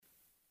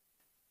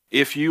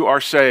If you are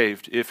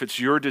saved, if it's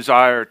your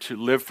desire to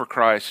live for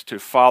Christ, to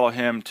follow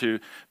Him, to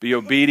be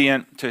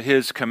obedient to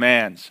His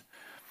commands,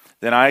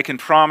 then I can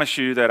promise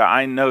you that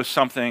I know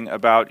something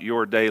about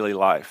your daily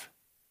life,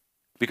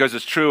 because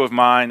it's true of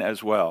mine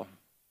as well.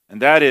 And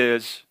that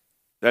is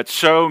that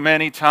so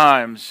many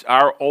times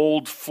our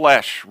old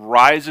flesh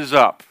rises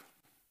up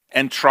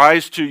and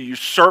tries to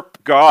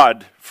usurp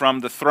God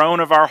from the throne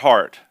of our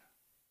heart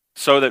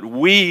so that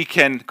we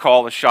can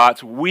call the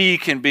shots, we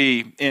can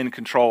be in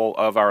control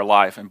of our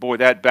life. And boy,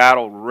 that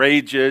battle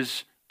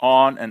rages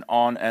on and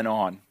on and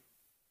on.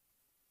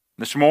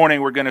 This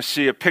morning we're going to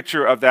see a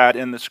picture of that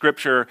in the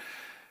scripture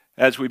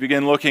as we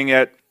begin looking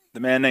at the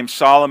man named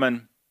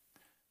Solomon.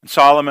 And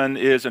Solomon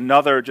is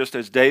another, just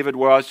as David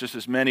was, just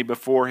as many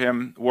before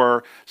him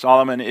were.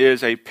 Solomon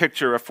is a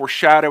picture, a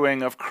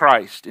foreshadowing of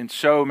Christ in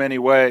so many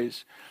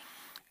ways.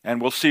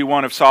 And we'll see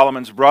one of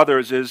Solomon's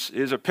brothers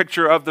is a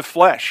picture of the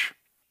flesh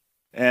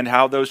and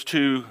how those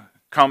two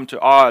come to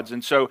odds.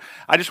 And so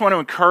I just want to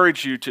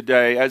encourage you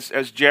today, as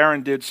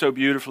Jaron did so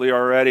beautifully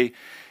already,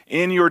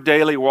 in your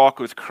daily walk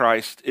with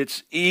Christ,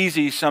 it's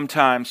easy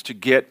sometimes to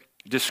get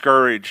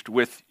discouraged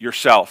with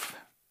yourself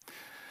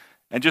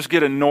and just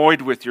get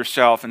annoyed with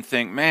yourself and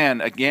think,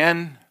 man,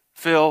 again,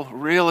 Phil,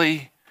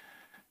 really?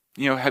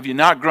 Have you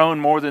not grown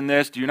more than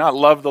this? Do you not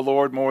love the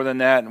Lord more than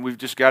that? And we've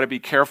just got to be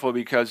careful,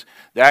 because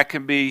that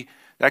can be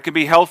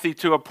healthy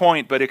to a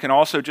point, but it can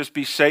also just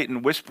be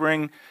Satan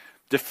whispering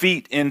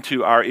defeat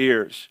into our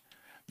ears.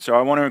 So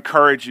I want to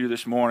encourage you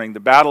this morning.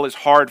 The battle is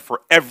hard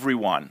for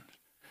everyone,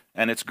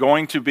 and it's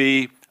going to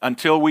be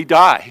until we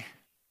die.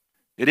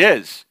 It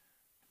is.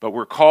 But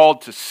we're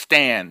called to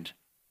stand.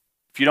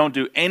 If you don't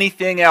do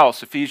anything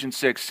else, Ephesians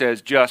 6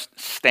 says just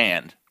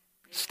stand.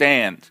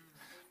 Stand.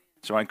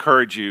 So I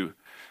encourage you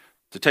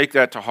to take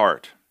that to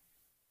heart.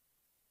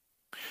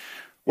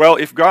 Well,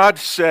 if God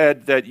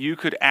said that you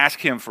could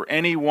ask Him for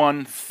any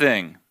one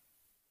thing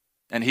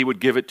and He would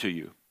give it to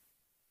you,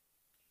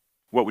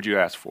 what would you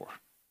ask for?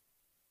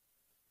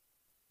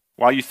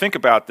 While you think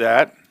about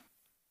that,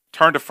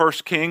 turn to 1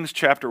 Kings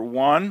chapter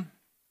 1.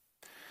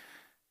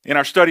 In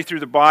our study through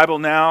the Bible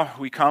now,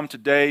 we come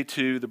today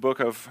to the book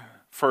of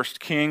 1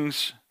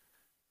 Kings.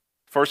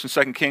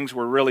 1st and 2nd Kings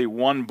were really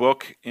one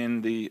book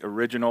in the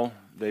original.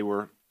 They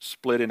were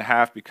split in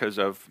half because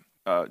of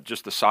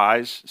just the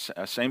size.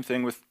 Same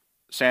thing with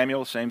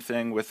Samuel, same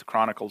thing with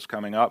Chronicles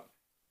coming up.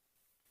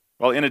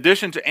 Well, in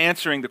addition to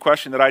answering the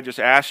question that I just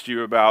asked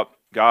you about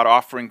God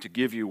offering to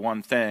give you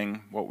one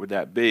thing, what would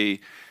that be?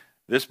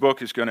 This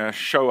book is going to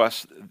show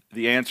us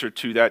the answer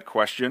to that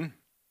question.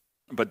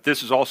 But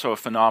this is also a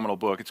phenomenal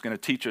book. It's going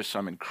to teach us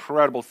some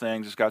incredible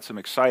things. It's got some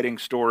exciting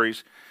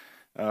stories.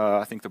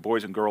 I think the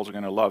boys and girls are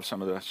going to love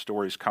some of the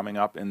stories coming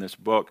up in this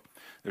book.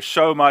 There's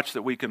so much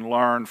that we can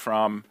learn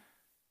from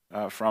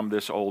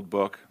this old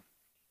book.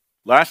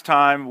 Last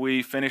time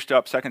we finished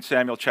up 2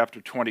 Samuel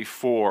chapter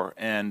 24,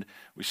 and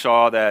we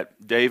saw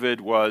that David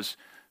was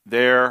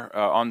there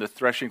on the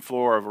threshing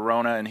floor of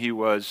Arona, and he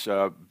was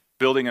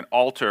building an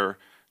altar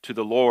to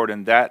the Lord,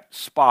 and that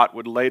spot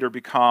would later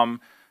become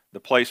the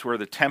place where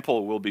the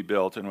temple will be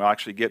built, and we'll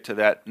actually get to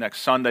that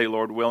next Sunday,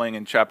 Lord willing,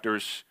 in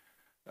chapters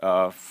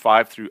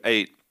 5 through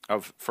 8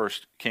 of 1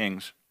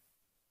 Kings.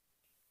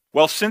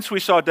 Well, since we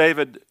saw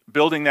David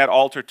building that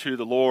altar to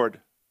the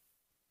Lord,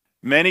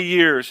 many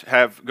years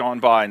have gone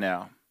by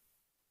now,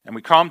 and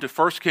we come to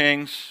 1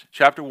 Kings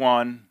chapter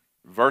 1,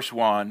 verse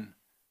 1,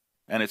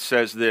 and it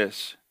says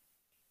this: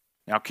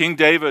 Now King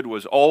David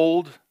was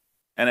old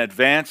and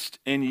advanced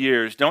in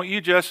years. Don't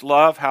you just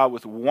love how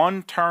with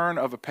one turn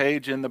of a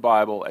page in the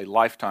Bible, a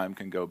lifetime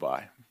can go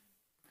by?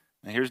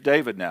 And here's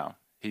David now.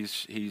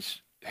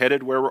 He's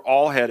headed where we're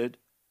all headed.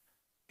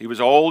 He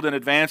was old and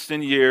advanced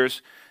in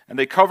years, and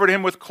they covered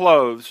him with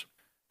clothes,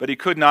 but he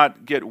could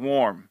not get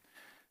warm.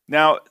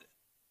 Now,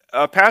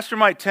 a pastor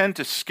might tend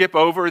to skip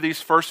over these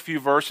first few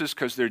verses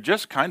because they're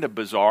just kind of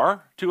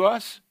bizarre to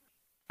us,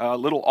 a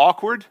little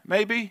awkward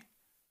maybe.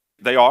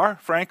 They are,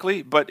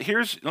 frankly, but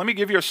let me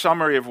give you a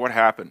summary of what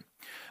happened.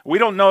 We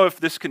don't know if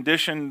this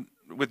condition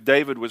with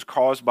David was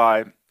caused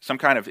by some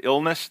kind of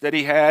illness that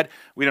he had.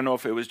 We don't know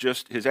if it was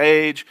just his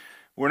age.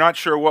 We're not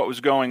sure what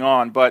was going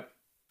on, but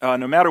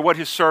no matter what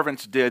his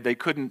servants did, they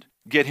couldn't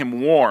get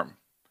him warm.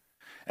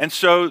 And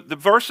so the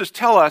verses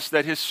tell us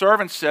that his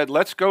servants said,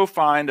 let's go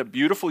find a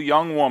beautiful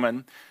young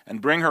woman and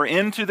bring her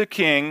into the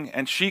king,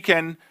 and she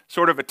can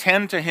sort of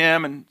attend to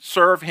him and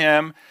serve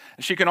him,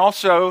 and she can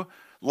also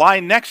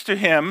lie next to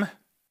him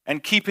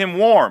and keep him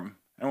warm.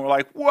 And we're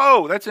like,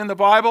 whoa, that's in the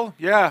Bible?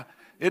 Yeah,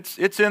 it's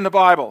in the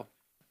Bible.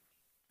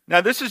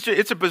 Now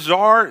it's a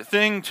bizarre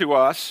thing to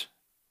us,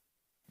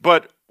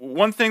 but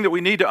one thing that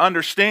we need to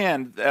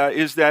understand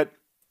is that,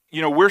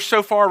 we're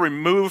so far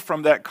removed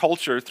from that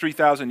culture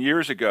 3,000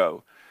 years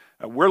ago.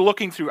 We're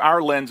looking through our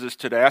lenses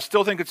today. I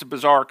still think it's a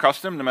bizarre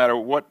custom, no matter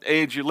what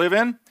age you live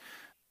in.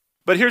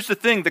 But here's the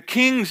thing, the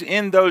kings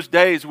in those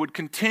days would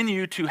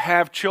continue to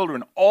have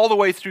children all the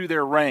way through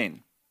their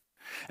reign.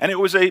 And it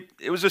was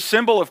a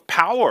symbol of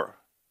power.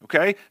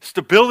 Okay?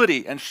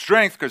 Stability and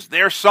strength, because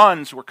their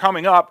sons were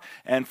coming up,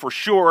 and for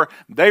sure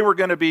they were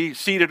going to be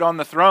seated on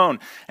the throne.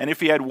 And if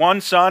he had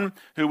one son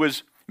who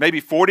was maybe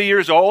 40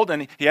 years old,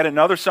 and he had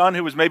another son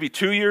who was maybe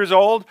 2 years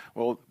old,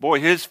 well, boy,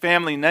 his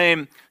family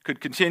name could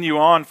continue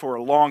on for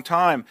a long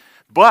time.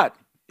 But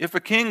if a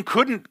king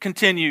couldn't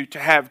continue to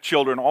have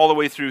children all the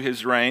way through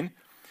his reign,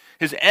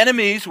 his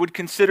enemies would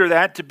consider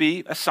that to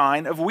be a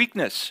sign of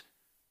weakness.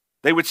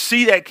 They would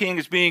see that king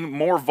as being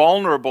more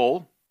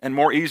vulnerable and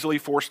more easily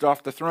forced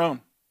off the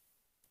throne.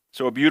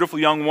 So a beautiful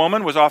young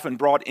woman was often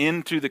brought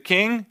into the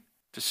king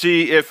to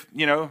see if,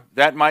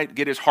 that might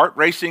get his heart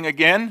racing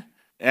again,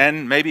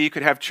 and maybe he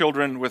could have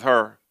children with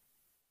her.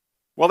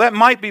 Well, that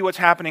might be what's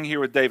happening here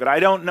with David. I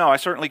don't know. I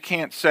certainly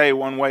can't say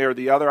one way or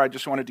the other. I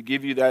just wanted to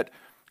give you that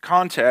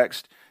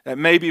context. That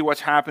may be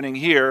what's happening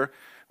here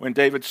when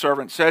David's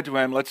servant said to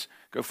him, let's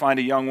go find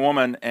a young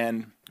woman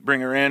and bring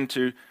her in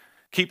to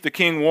keep the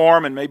king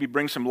warm and maybe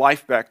bring some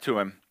life back to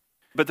him.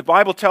 But the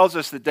Bible tells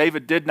us that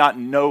David did not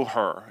know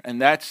her,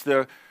 and that's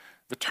the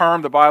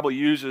term the Bible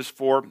uses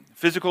for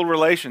physical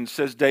relations. It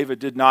says David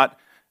did not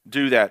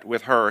do that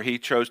with her. He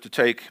chose to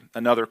take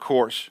another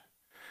course.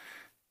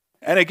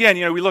 And again,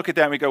 we look at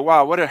that and we go,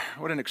 wow, what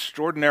an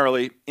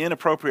extraordinarily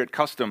inappropriate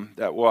custom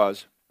that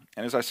was.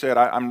 And as I said,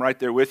 I'm right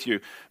there with you.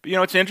 But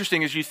it's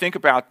interesting as you think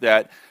about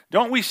that,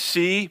 don't we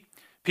see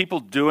people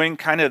doing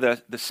kind of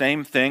the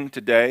same thing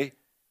today?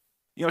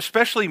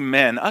 Especially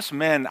men. Us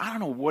men, I don't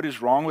know what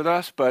is wrong with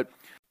us, but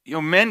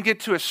men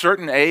get to a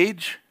certain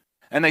age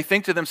and they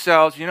think to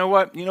themselves, you know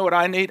what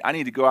I need? I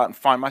need to go out and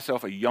find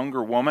myself a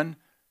younger woman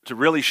to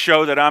really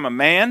show that I'm a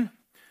man,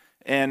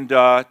 and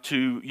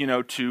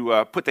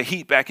to put the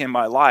heat back in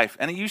my life.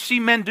 And you see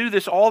men do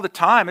this all the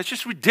time. It's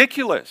just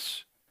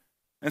ridiculous.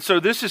 And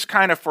so this is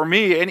kind of, for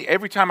me,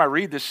 every time I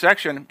read this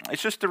section,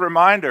 it's just a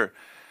reminder,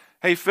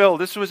 hey, Phil,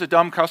 this was a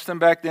dumb custom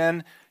back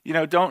then.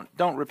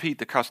 Don't repeat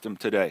the custom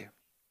today.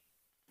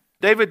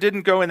 David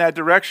didn't go in that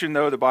direction,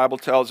 though, the Bible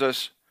tells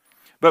us.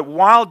 But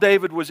while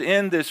David was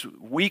in this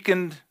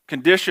weakened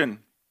condition,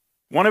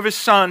 one of his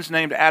sons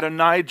named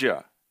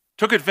Adonijah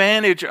took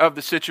advantage of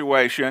the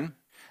situation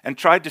and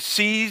tried to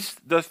seize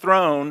the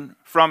throne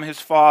from his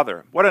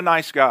father. What a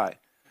nice guy.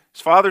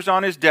 His father's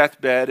on his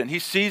deathbed, and he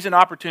sees an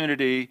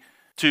opportunity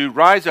to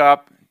rise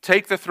up,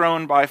 take the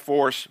throne by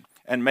force,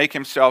 and make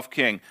himself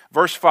king.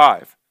 Verse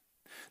 5.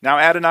 Now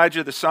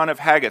Adonijah, the son of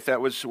Haggith,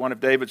 that was one of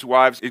David's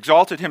wives,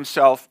 exalted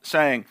himself,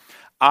 saying,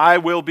 I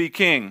will be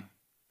king.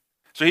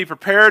 So he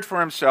prepared for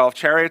himself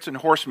chariots and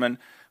horsemen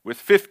with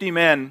 50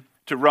 men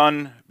to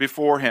run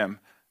before him.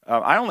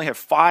 I only have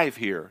 5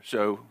 here,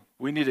 so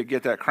we need to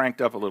get that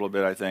cranked up a little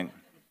bit, I think.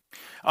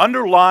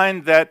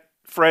 Underline that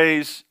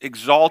phrase,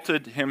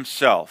 exalted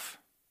himself.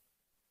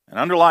 And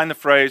underline the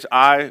phrase,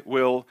 I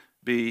will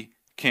be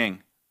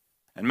king.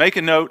 And make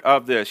a note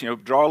of this.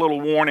 Draw a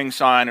little warning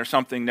sign or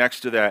something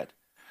next to that.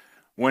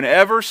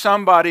 Whenever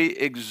somebody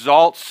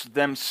exalts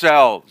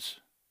themselves,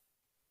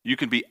 you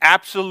can be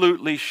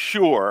absolutely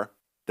sure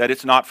that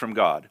it's not from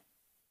God.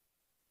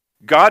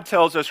 God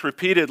tells us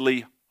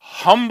repeatedly,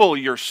 humble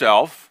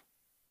yourself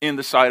in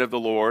the sight of the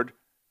Lord,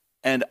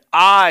 and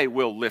I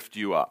will lift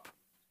you up.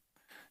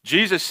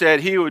 Jesus said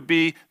he who would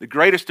be the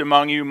greatest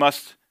among you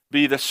must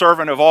be the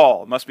servant of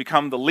all, must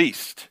become the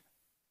least.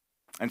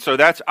 And so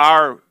that's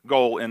our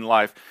goal in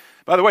life.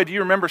 By the way, do you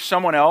remember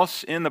someone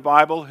else in the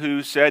Bible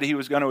who said he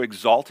was going to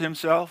exalt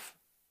himself?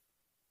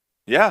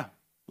 Yeah,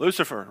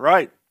 Lucifer,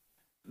 right.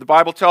 The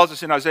Bible tells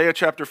us in Isaiah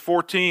chapter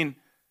 14,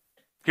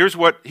 here's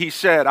what he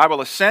said, I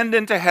will ascend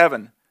into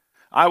heaven.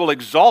 I will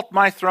exalt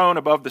my throne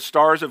above the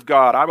stars of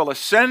God. I will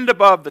ascend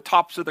above the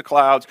tops of the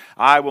clouds.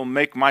 I will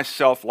make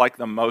myself like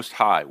the Most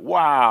High.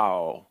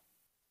 Wow.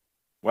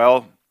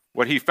 Well,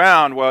 what he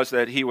found was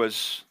that he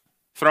was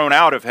thrown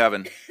out of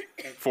heaven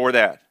for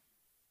that.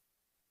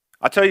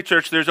 I tell you,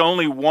 church, there's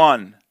only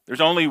one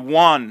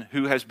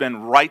who has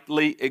been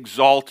rightly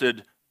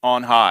exalted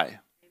on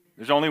high.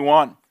 There's only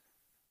one.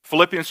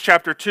 Philippians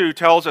chapter 2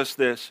 tells us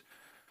this.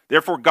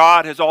 Therefore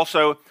God has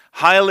also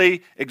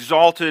highly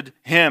exalted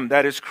him,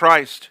 that is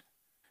Christ,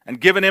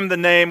 and given him the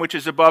name which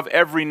is above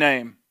every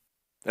name,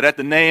 that at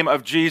the name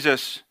of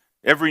Jesus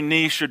every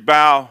knee should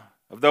bow,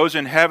 of those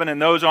in heaven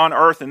and those on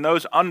earth and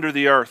those under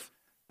the earth.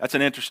 That's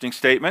an interesting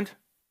statement.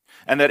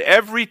 And that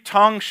every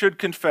tongue should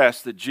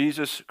confess that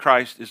Jesus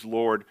Christ is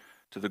Lord,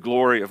 to the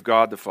glory of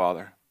God the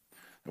Father.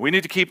 We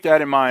need to keep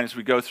that in mind as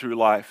we go through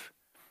life.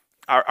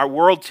 Our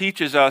world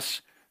teaches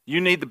us you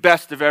need the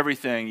best of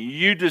everything.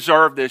 You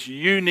deserve this.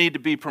 You need to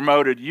be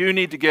promoted. You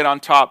need to get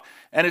on top.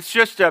 And it's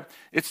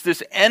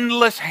this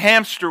endless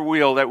hamster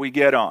wheel that we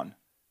get on.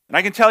 And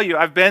I can tell you,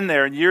 I've been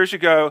there, and years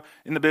ago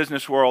in the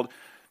business world,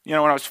 when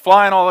I was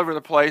flying all over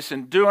the place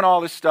and doing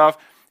all this stuff,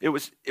 it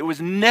was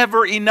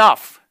never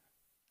enough.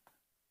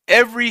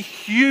 Every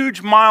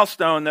huge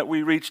milestone that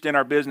we reached in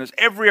our business,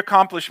 every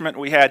accomplishment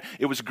we had,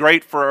 it was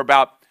great for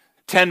about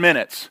 10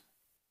 minutes.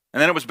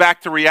 And then it was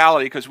back to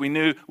reality because we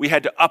knew we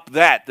had to up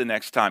that the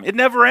next time. It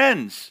never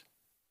ends.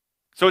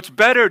 So it's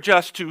better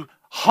just to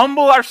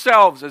humble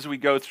ourselves as we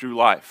go through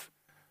life.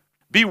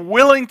 Be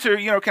willing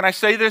to, can I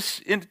say this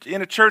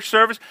in a church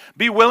service?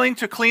 Be willing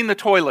to clean the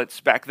toilets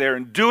back there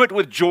and do it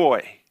with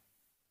joy.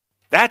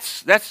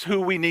 That's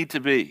who we need to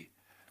be.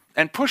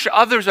 And push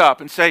others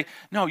up and say,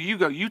 no, you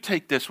go, you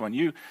take this one.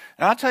 And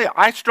I'll tell you,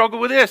 I struggle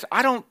with this.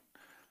 I'm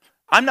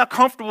not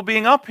comfortable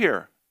being up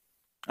here.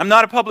 I'm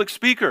not a public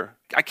speaker.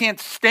 I can't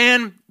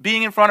stand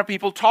being in front of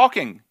people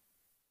talking.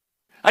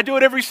 I do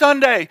it every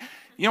Sunday.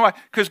 You know why?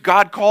 Because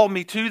God called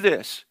me to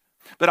this.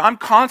 But I'm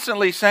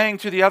constantly saying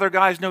to the other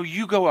guys, no,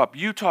 you go up,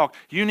 you talk,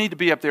 you need to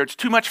be up there. It's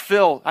too much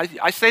fill.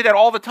 I say that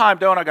all the time,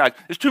 don't I, guys?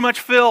 There's too much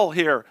fill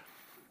here.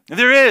 And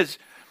there is.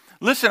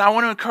 Listen, I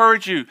want to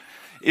encourage you.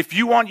 If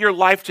you want your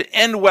life to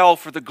end well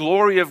for the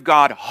glory of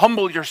God,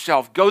 humble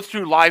yourself, go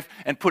through life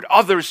and put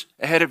others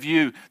ahead of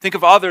you. Think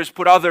of others,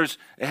 put others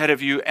ahead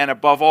of you, and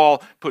above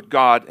all, put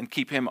God and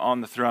keep him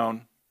on the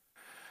throne.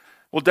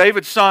 Well,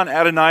 David's son,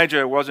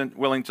 Adonijah, wasn't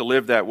willing to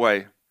live that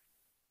way.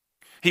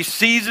 He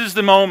seizes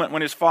the moment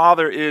when his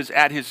father is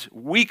at his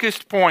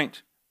weakest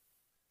point,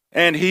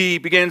 and he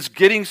begins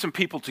getting some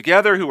people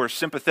together who are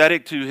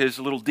sympathetic to his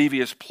little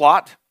devious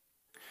plot,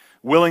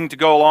 willing to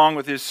go along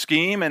with his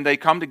scheme, and they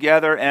come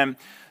together, and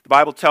the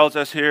Bible tells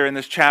us here in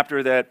this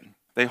chapter that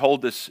they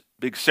hold this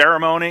big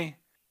ceremony,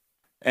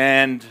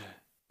 and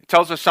it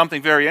tells us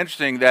something very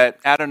interesting, that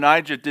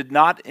Adonijah did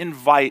not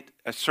invite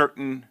a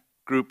certain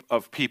group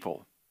of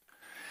people.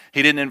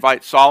 He didn't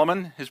invite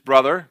Solomon, his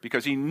brother,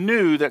 because he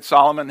knew that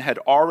Solomon had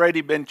already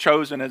been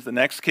chosen as the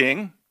next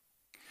king.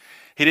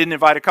 He didn't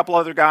invite a couple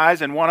other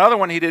guys, and one other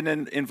one he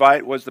didn't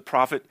invite was the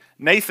prophet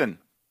Nathan.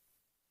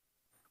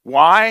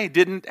 Why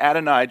didn't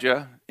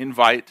Adonijah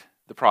invite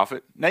the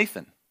prophet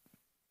Nathan?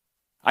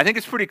 I think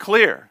it's pretty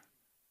clear.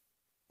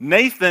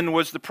 Nathan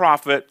was the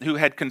prophet who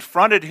had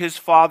confronted his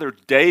father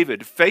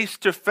David face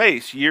to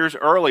face years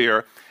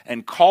earlier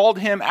and called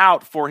him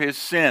out for his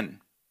sin.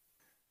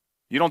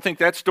 You don't think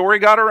that story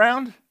got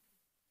around?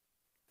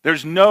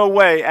 There's no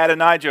way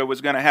Adonijah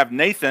was going to have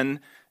Nathan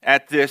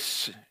at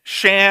this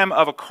sham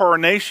of a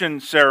coronation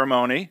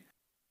ceremony,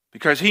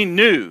 because he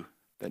knew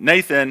that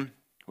Nathan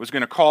was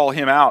going to call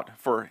him out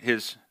for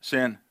his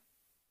sin.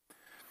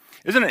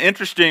 Isn't it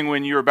interesting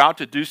when you're about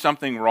to do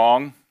something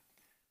wrong,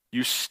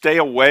 you stay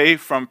away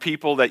from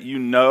people that you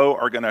know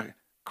are going to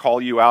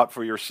call you out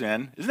for your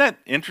sin? Isn't that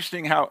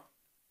interesting how,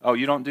 oh,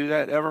 you don't do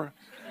that ever?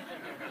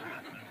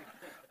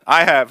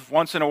 I have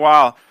once in a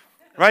while,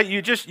 right?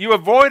 You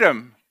avoid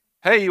them.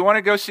 Hey, you want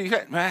to go see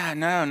that?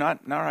 No,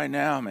 not right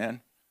now,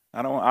 man.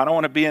 I don't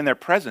want to be in their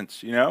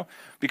presence,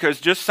 because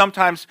just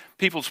sometimes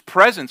people's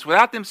presence,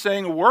 without them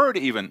saying a word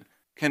even,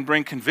 can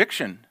bring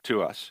conviction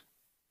to us.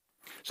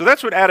 So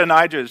that's what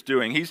Adonijah is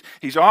doing.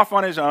 He's off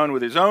on his own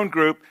with his own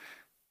group,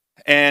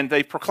 and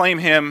they proclaim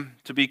him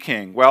to be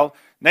king. Well,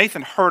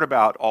 Nathan heard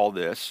about all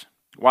this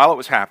while it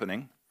was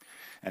happening,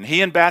 and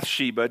he and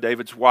Bathsheba,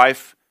 David's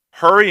wife,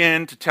 hurry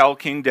in to tell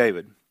King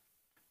David.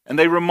 And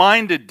they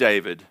reminded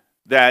David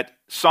that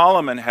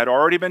Solomon had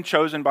already been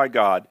chosen by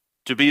God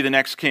to be the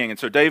next king. And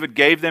so David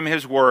gave them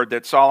his word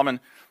that Solomon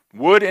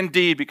would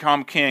indeed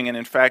become king. And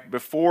in fact,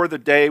 before the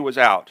day was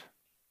out,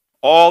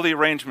 all the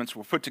arrangements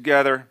were put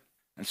together,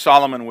 and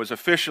Solomon was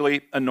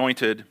officially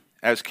anointed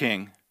as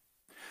king.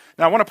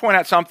 Now, I want to point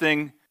out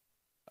something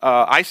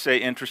I say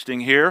interesting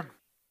here,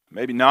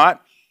 maybe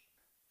not.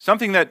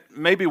 Something that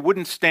maybe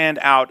wouldn't stand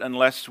out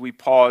unless we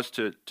pause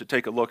to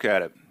take a look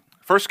at it.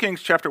 1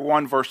 Kings chapter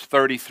 1, verse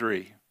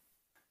 33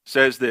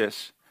 says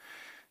this,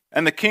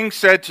 "And the king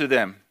said to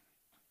them,"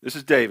 this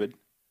is David,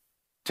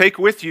 "Take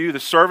with you the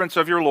servants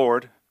of your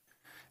Lord,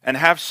 and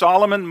have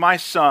Solomon my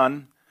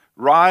son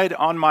ride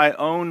on my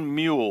own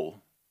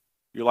mule."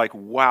 You're like,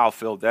 wow,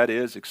 Phil, that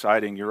is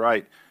exciting. You're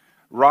right.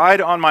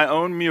 "Ride on my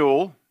own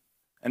mule,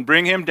 and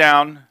bring him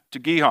down to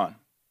Gihon."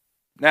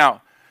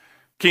 Now,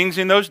 kings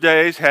in those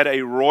days had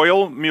a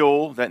royal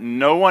mule that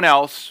no one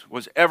else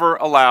was ever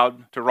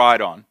allowed to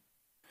ride on.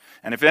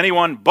 And if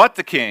anyone but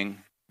the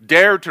king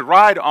dared to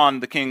ride on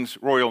the king's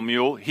royal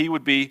mule, he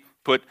would be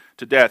put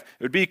to death.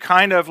 It would be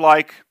kind of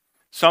like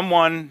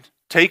someone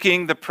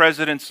taking the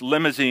president's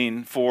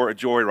limousine for a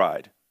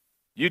joyride.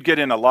 You'd get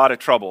in a lot of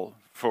trouble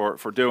for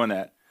doing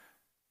that.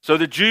 So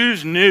the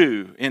Jews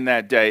knew in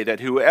that day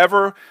that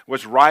whoever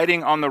was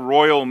riding on the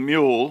royal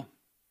mule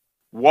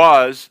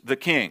was the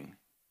king.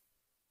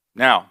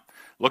 Now,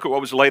 look at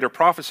what was later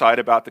prophesied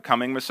about the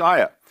coming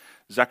Messiah.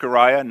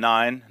 Zechariah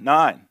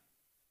 9:9.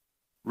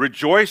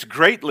 "Rejoice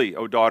greatly,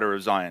 O daughter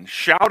of Zion.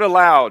 Shout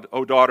aloud,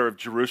 O daughter of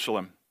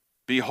Jerusalem.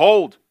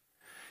 Behold,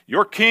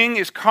 your king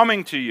is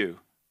coming to you,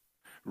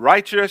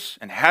 righteous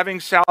and having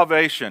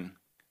salvation,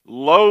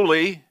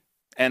 lowly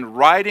and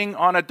riding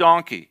on a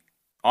donkey,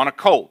 on a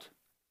colt,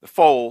 the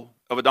foal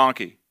of a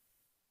donkey."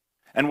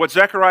 And what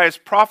Zechariah is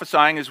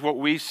prophesying is what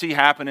we see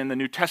happen in the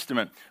New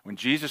Testament when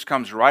Jesus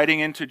comes riding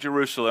into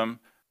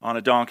Jerusalem on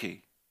a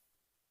donkey.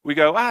 We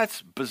go,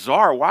 that's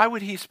bizarre. Why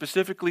would he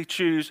specifically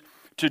choose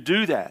to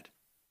do that?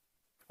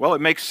 Well, it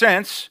makes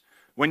sense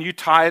when you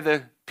tie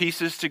the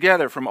pieces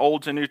together from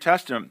Old to New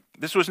Testament.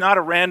 This was not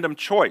a random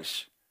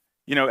choice.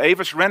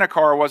 Avis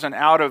Rent-A-Car wasn't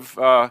out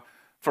of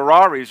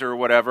Ferraris or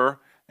whatever,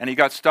 and he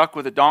got stuck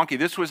with a donkey.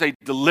 This was a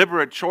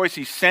deliberate choice.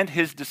 He sent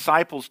his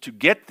disciples to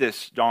get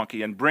this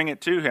donkey and bring it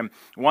to him,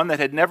 one that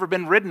had never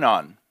been ridden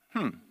on.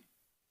 And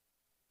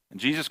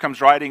Jesus comes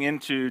riding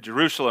into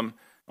Jerusalem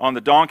on the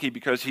donkey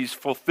because he's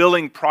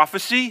fulfilling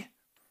prophecy,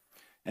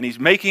 and he's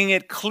making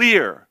it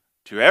clear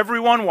to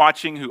everyone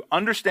watching who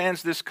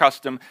understands this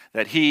custom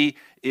that he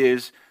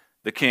is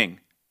the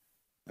king.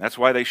 That's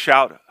why they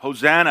shout,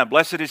 Hosanna,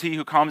 blessed is he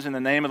who comes in the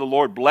name of the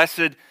Lord.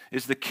 Blessed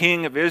is the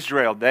King of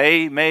Israel.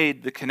 They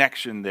made the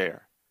connection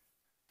there.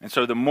 And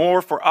so the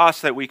more for us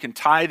that we can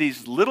tie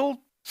these little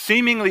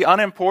seemingly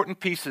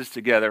unimportant pieces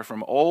together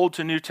from Old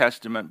to New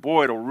Testament,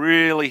 boy, it'll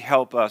really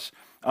help us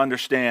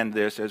understand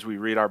this as we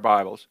read our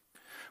Bibles.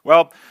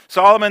 Well,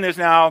 Solomon is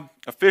now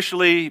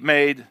officially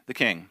made the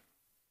king.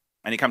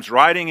 And he comes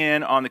riding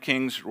in on the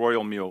king's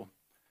royal mule.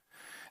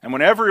 And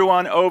when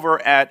everyone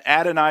over at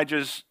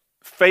Adonijah's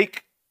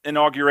fake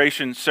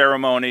inauguration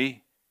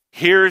ceremony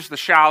hears the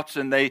shouts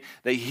and they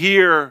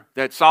hear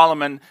that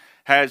Solomon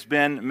has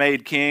been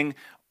made king,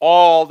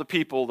 all the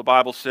people, the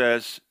Bible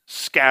says,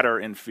 scatter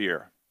in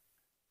fear.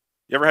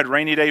 You ever had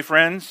rainy day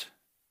friends?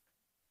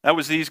 That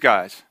was these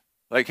guys.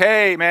 Like,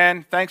 hey,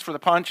 man, thanks for the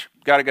punch,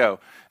 gotta go.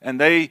 And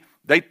they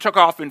took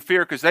off in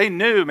fear because they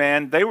knew,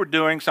 man, they were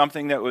doing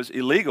something that was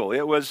illegal.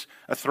 It was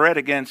a threat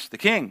against the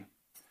king.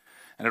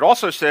 And it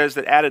also says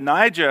that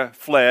Adonijah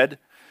fled,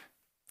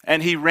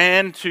 and he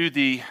ran to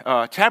the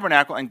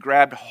tabernacle and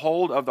grabbed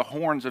hold of the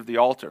horns of the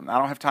altar. I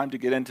don't have time to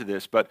get into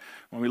this, but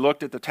when we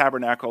looked at the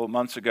tabernacle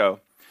months ago,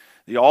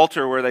 the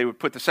altar where they would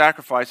put the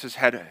sacrifices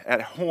had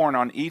a horn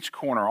on each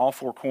corner, all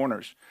four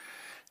corners.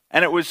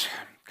 And it was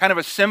kind of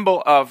a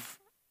symbol of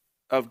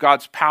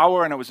God's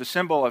power, and it was a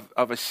symbol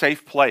of a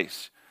safe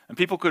place. And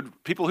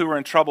people who were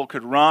in trouble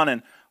could run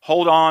and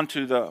hold on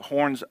to the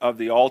horns of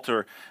the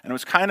altar. And it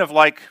was kind of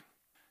like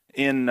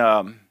in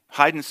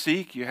hide and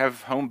seek. You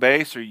have home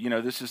base,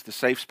 or this is the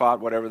safe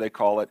spot, whatever they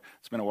call it.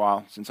 It's been a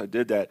while since I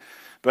did that.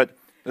 But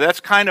that's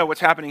kind of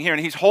what's happening here.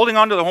 And he's holding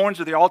on to the horns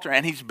of the altar,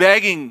 and he's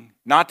begging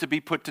not to be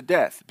put to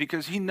death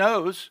because he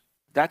knows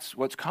that's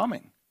what's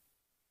coming.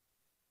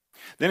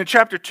 Then in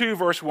chapter 2,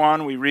 verse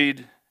 1, we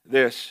read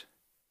this.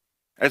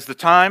 As the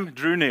time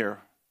drew near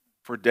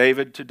for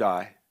David to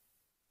die,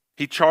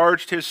 he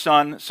charged his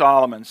son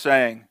Solomon,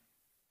 saying,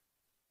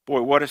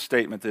 boy, what a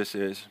statement this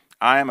is.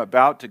 I am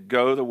about to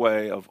go the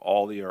way of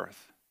all the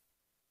earth.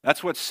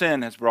 That's what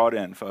sin has brought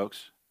in,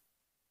 folks.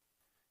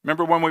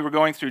 Remember when we were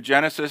going through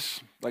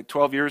Genesis like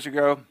 12 years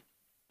ago?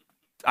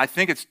 I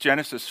think it's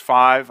Genesis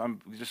 5.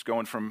 I'm just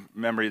going from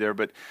memory there.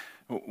 But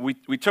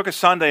we took a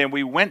Sunday and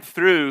we went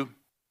through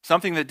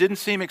something that didn't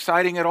seem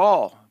exciting at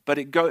all. But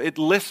it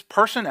lists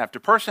person after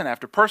person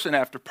after person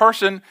after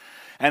person.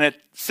 And it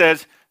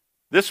says,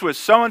 this was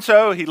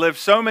so-and-so, he lived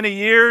so many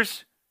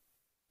years,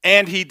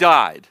 and he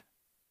died.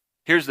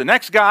 Here's the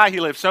next guy,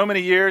 he lived so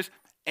many years,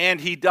 and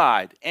he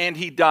died, and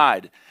he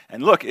died.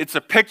 And look, it's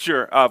a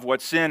picture of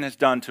what sin has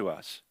done to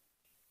us.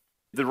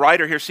 The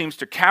writer here seems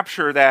to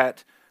capture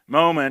that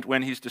moment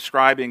when he's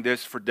describing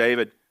this for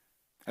David.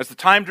 As the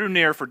time drew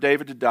near for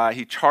David to die,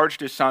 he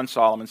charged his son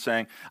Solomon,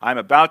 saying, I'm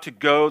about to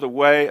go the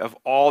way of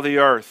all the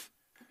earth.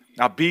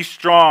 Now be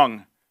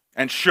strong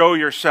and show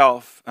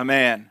yourself a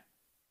man.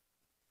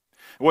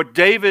 What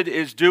David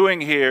is doing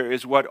here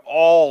is what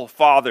all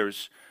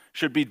fathers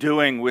should be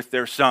doing with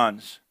their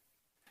sons.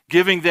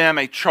 Giving them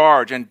a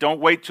charge, and don't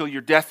wait till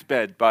your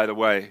deathbed, by the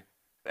way.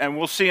 And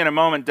we'll see in a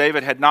moment,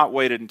 David had not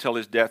waited until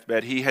his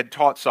deathbed. He had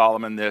taught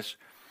Solomon this.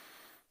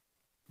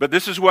 But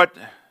this is what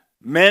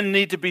men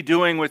need to be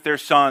doing with their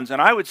sons.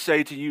 And I would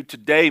say to you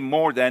today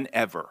more than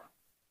ever.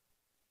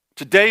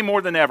 Today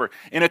more than ever.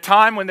 In a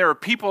time when there are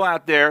people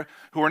out there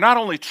who are not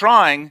only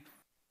trying,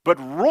 but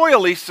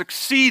royally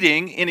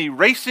succeeding in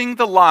erasing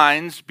the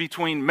lines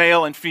between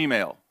male and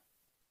female.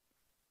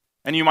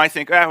 And you might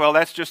think, well,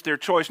 that's just their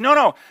choice.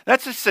 No,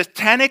 that's a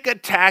satanic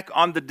attack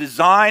on the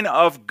design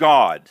of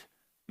God.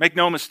 Make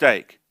no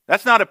mistake.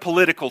 That's not a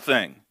political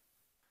thing.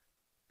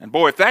 And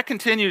boy, if that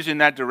continues in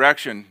that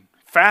direction,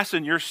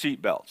 fasten your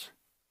seatbelts.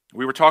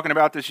 We were talking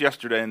about this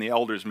yesterday in the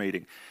elders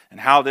meeting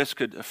and how this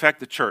could affect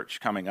the church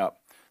coming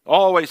up.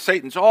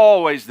 Satan's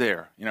always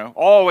there,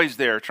 always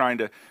there trying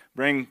to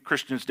bring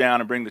Christians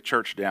down and bring the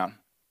church down.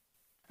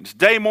 And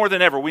today more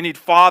than ever, we need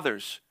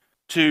fathers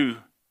to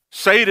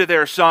say to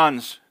their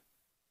sons,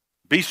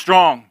 be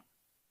strong,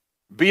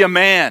 be a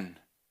man,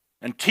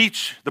 and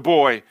teach the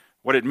boy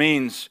what it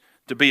means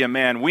to be a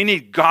man. We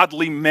need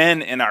godly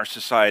men in our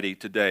society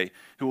today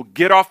who will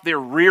get off their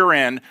rear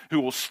end,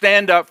 who will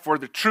stand up for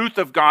the truth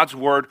of God's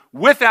word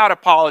without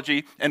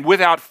apology and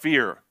without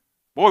fear.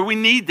 Boy, we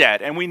need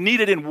that, and we need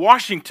it in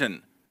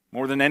Washington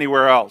more than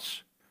anywhere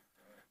else.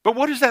 But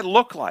what does that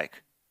look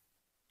like?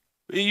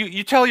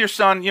 You tell your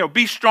son,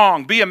 be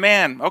strong, be a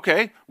man.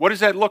 Okay, what does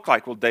that look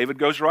like? Well, David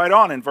goes right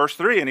on in verse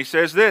 3, and he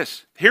says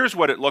this. Here's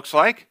what it looks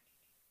like.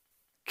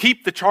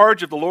 Keep the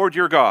charge of the Lord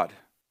your God,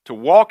 to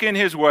walk in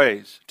his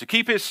ways, to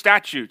keep his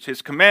statutes,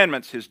 his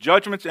commandments, his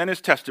judgments, and his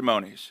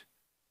testimonies,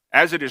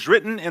 as it is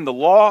written in the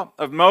law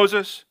of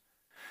Moses,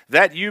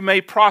 that you may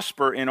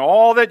prosper in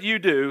all that you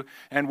do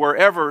and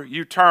wherever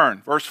you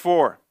turn. Verse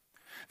 4,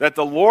 that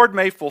the Lord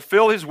may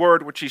fulfill his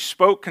word which he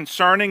spoke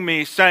concerning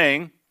me,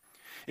 saying,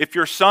 if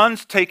your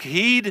sons take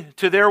heed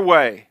to their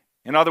way,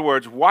 in other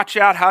words, watch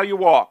out how you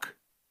walk,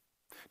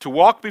 to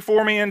walk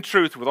before me in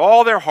truth with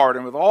all their heart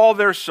and with all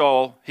their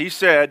soul, he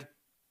said,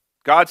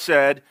 God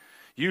said,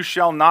 you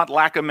shall not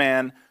lack a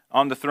man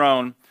on the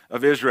throne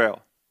of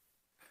Israel.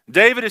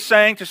 David is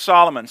saying to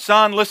Solomon,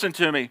 son, listen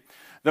to me.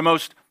 The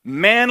most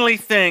manly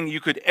thing you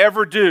could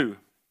ever do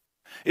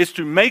is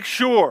to make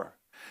sure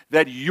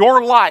that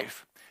your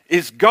life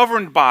is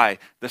governed by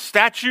the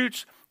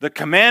statutes, the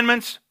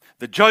commandments,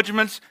 the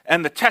judgments,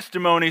 and the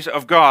testimonies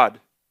of God.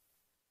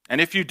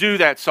 And if you do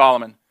that,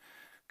 Solomon,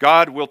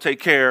 God will take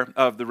care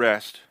of the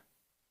rest.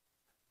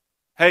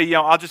 Hey,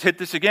 I'll just hit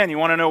this again. You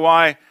want to know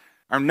why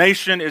our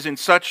nation is in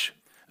such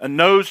a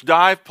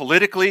nosedive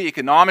politically,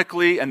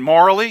 economically, and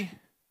morally?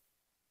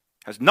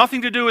 Has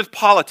nothing to do with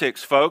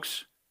politics,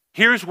 folks.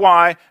 Here's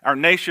why our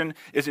nation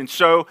is in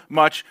so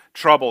much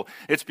trouble.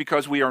 It's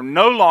because we are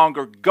no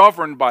longer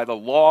governed by the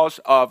laws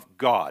of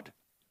God.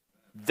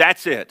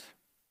 That's it.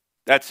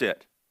 That's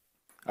it.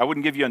 I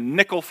wouldn't give you a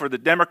nickel for the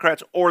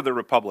Democrats or the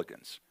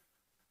Republicans.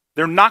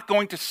 They're not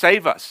going to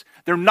save us.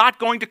 They're not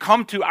going to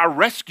come to our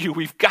rescue.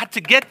 We've got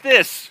to get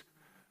this.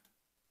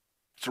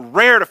 It's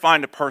rare to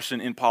find a person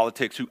in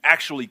politics who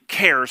actually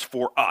cares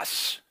for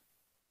us.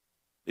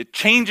 It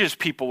changes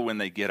people when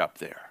they get up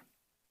there.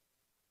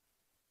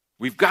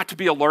 We've got to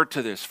be alert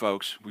to this,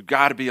 folks. We've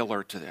got to be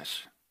alert to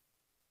this.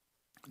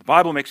 The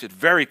Bible makes it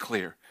very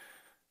clear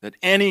that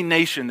any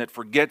nation that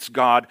forgets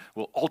God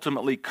will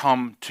ultimately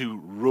come to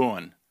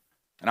ruin.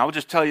 And I will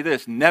just tell you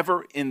this,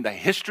 never in the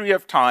history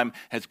of time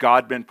has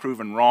God been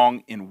proven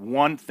wrong in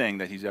one thing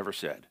that he's ever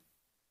said.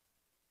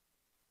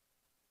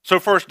 So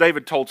first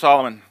David told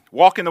Solomon,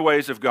 walk in the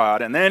ways of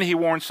God. And then he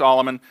warned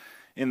Solomon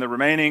in the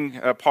remaining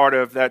part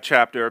of that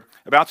chapter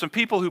about some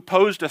people who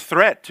posed a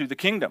threat to the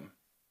kingdom.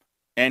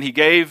 And he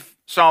gave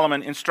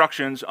Solomon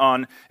instructions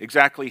on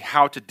exactly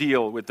how to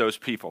deal with those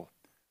people.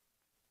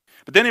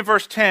 But then in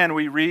verse 10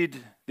 we read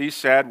these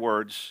sad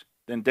words,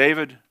 then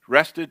David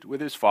rested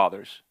with his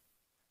fathers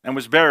and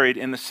was buried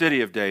in the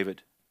city of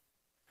David.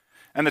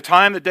 And the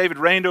time that David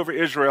reigned over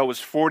Israel was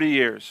 40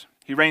 years.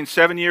 He reigned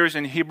 7 years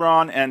in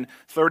Hebron and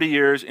 30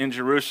 years in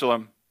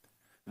Jerusalem.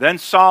 Then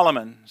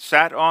Solomon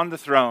sat on the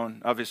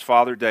throne of his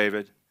father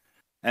David,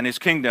 and his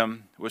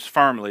kingdom was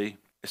firmly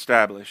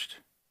established.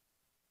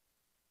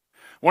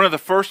 One of the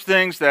first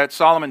things that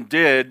Solomon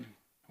did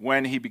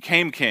when he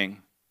became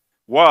king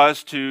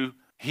was to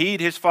heed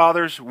his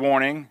father's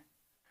warning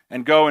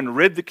and go and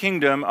rid the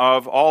kingdom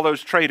of all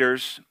those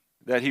traitors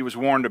that he was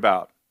warned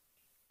about.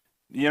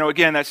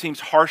 Again, that seems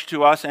harsh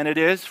to us, and it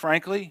is,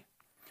 frankly.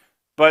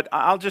 But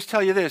I'll just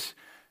tell you this.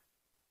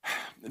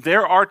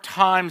 There are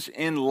times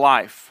in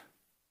life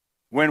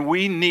when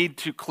we need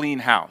to clean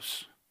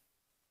house.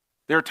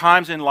 There are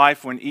times in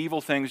life when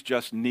evil things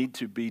just need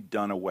to be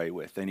done away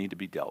with. They need to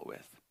be dealt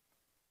with.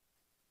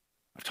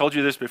 I've told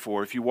you this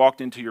before. If you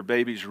walked into your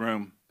baby's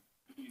room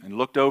and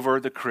looked over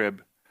the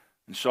crib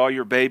and saw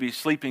your baby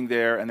sleeping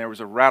there and there was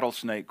a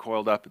rattlesnake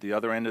coiled up at the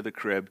other end of the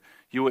crib,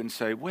 you wouldn't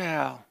say,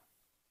 well,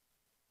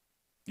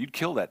 you'd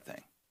kill that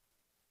thing.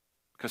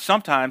 Because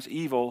sometimes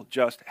evil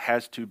just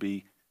has to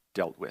be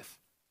dealt with.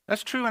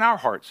 That's true in our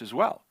hearts as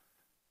well.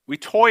 We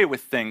toy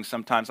with things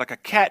sometimes, like a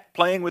cat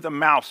playing with a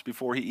mouse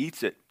before he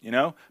eats it,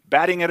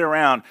 batting it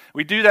around.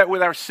 We do that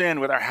with our sin,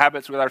 with our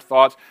habits, with our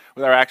thoughts,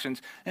 with our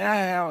actions.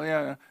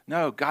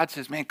 No, God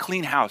says, man,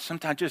 clean house.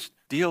 Sometimes just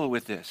deal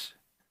with this.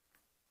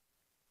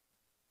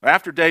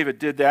 After David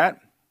did that,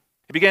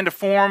 he began to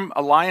form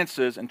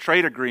alliances and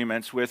trade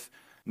agreements with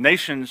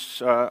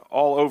nations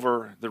all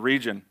over the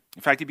region.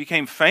 In fact, he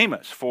became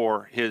famous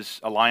for his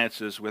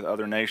alliances with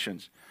other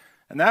nations.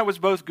 And that was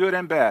both good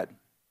and bad.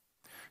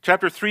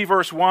 Chapter 3,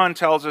 verse 1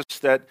 tells us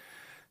that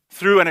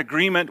through an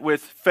agreement with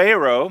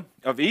Pharaoh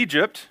of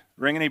Egypt,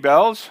 ring any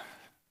bells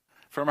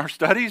from our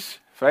studies?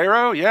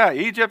 Pharaoh, yeah,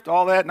 Egypt,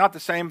 all that, not the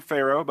same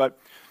Pharaoh, but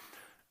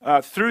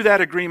through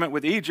that agreement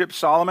with Egypt,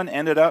 Solomon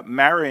ended up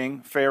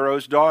marrying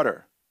Pharaoh's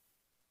daughter.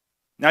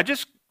 Now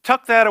just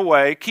tuck that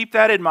away, keep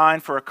that in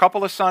mind for a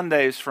couple of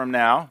Sundays from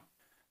now,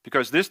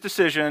 because this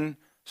decision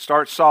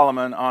starts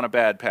Solomon on a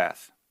bad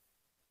path.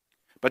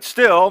 But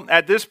still,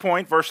 at this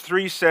point, verse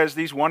 3 says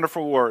these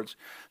wonderful words,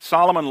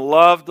 Solomon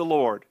loved the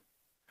Lord,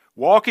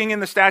 walking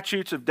in the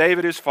statutes of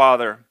David his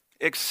father,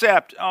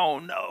 except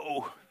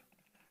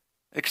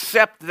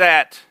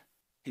that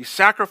he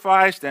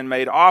sacrificed and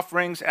made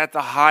offerings at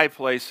the high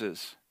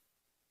places.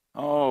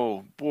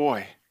 Oh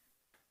boy.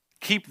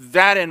 Keep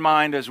that in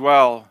mind as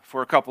well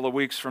for a couple of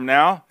weeks from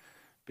now,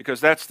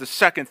 because that's the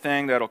second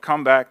thing that'll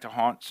come back to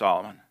haunt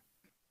Solomon.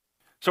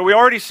 So we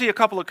already see a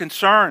couple of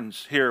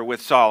concerns here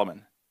with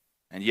Solomon.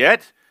 And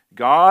yet,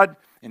 God,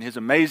 in his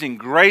amazing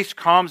grace,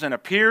 comes and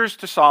appears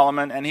to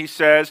Solomon, and he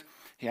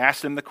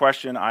asks him the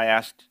question I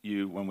asked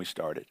you when we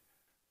started.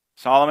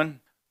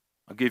 Solomon,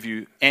 I'll give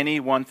you any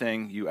one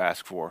thing you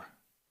ask for.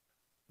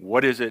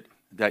 What is it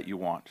that you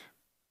want?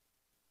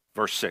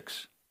 Verse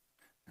 6.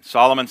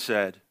 Solomon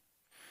said,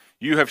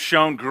 "You have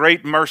shown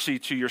great mercy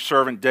to your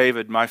servant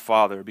David, my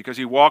father, because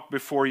he walked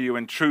before you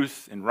in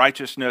truth, in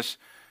righteousness,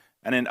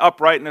 and in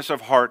uprightness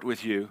of heart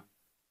with you.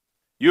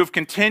 You have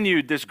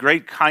continued this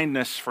great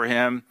kindness for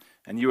him,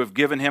 and you have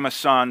given him a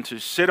son to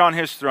sit on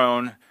his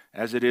throne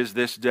as it is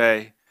this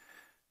day.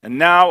 And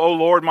now, O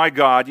Lord my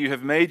God, you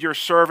have made your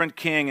servant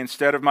king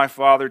instead of my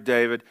father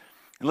David."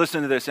 And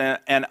listen to this,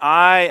 "and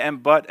I am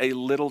but a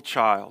little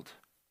child.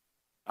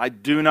 I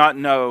do not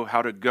know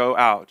how to go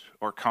out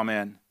or come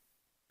in.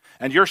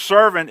 And your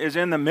servant is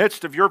in the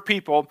midst of your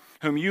people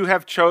whom you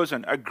have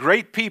chosen, a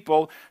great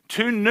people,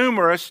 too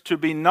numerous to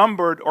be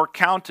numbered or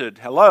counted."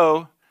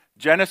 Hello,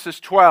 Genesis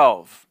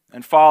 12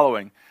 and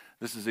following.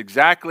 This is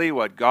exactly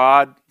what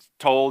God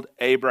told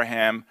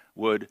Abraham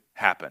would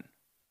happen.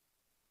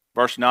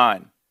 Verse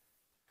 9,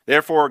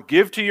 "Therefore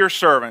give to your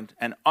servant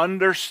an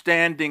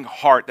understanding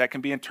heart," that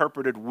can be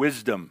interpreted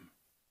wisdom,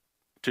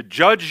 "to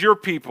judge your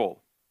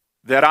people,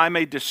 that I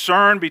may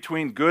discern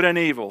between good and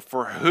evil.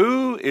 For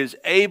who is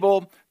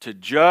able to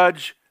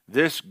judge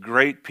this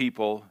great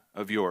people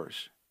of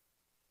yours?"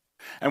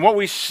 And what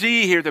we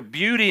see here, the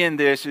beauty in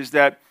this, is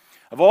that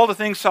of all the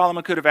things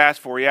Solomon could have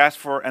asked for, he asked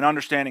for an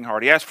understanding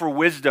heart. He asked for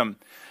wisdom.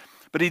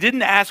 But he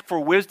didn't ask for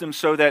wisdom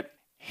so that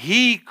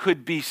he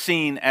could be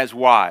seen as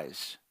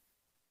wise.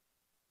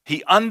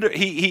 He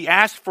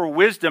asked for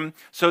wisdom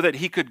so that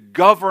he could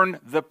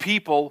govern the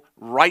people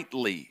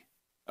rightly,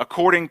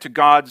 according to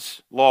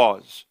God's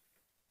laws.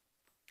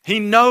 He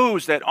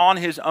knows that on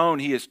his own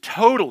he is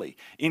totally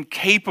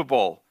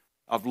incapable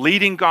of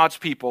leading God's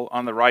people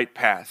on the right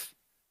path.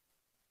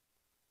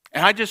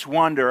 And I just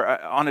wonder,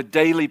 on a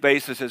daily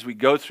basis as we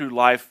go through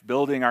life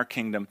building our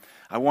kingdom,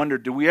 I wonder,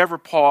 do we ever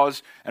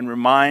pause and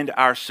remind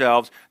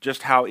ourselves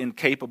just how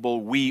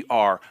incapable we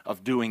are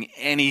of doing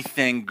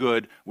anything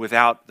good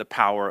without the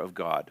power of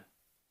God?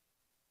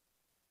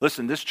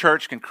 Listen, this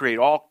church can create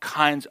all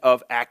kinds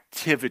of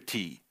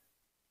activity,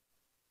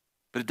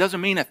 but it doesn't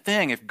mean a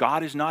thing if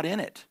God is not in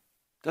it.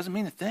 It doesn't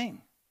mean a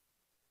thing.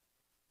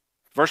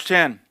 Verse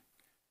 10,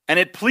 "And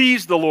it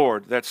pleased the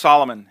Lord that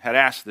Solomon had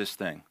asked this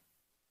thing.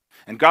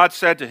 And God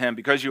said to him,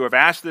 because you have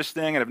asked this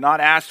thing and have not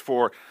asked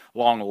for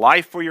long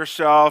life for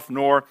yourself,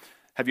 nor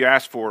have you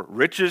asked for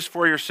riches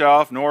for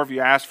yourself, nor have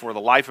you asked for the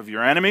life of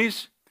your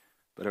enemies,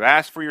 but have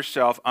asked for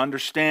yourself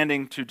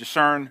understanding to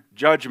discern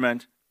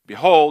judgment,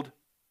 behold,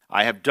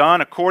 I have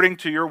done according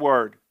to your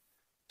word.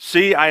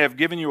 See, I have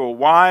given you a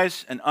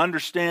wise and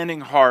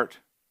understanding heart,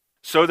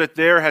 so that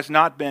there has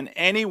not been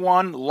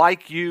anyone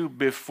like you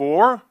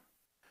before,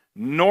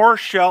 nor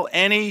shall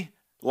any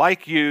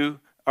like you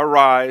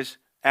arise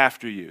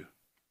after you."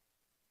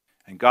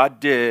 And God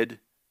did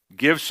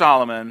give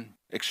Solomon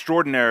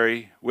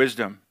extraordinary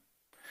wisdom.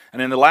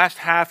 And in the last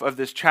half of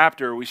this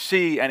chapter, we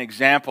see an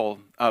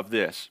example of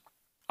this.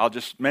 I'll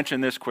just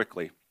mention this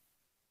quickly.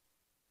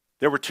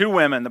 There were two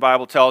women, the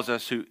Bible tells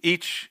us, who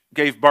each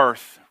gave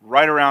birth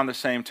right around the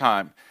same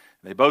time.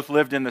 They both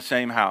lived in the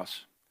same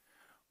house.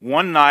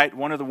 One night,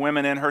 one of the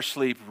women in her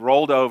sleep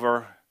rolled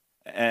over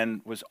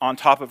and was on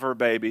top of her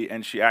baby,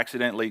 and she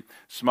accidentally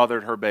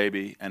smothered her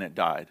baby, and it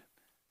died.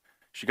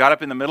 She got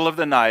up in the middle of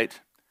the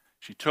night.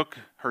 She took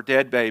her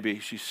dead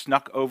baby. She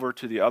snuck over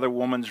to the other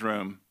woman's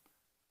room,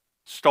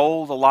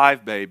 stole the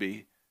live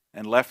baby,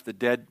 and left the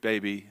dead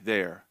baby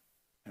there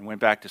and went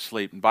back to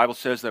sleep. And the Bible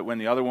says that when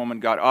the other woman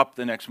got up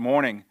the next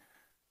morning,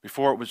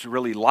 before it was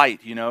really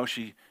light,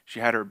 she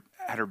had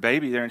her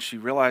baby there, and she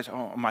realized,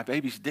 oh, my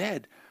baby's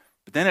dead.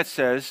 But then it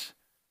says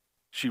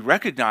she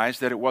recognized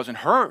that it wasn't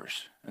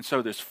hers. And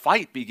so this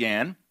fight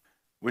began,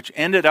 which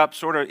ended up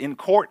sort of in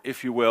court,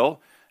 if you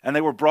will, and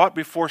they were brought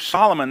before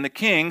Solomon, the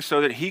king,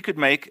 so that he could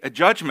make a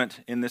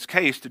judgment in this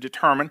case to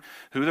determine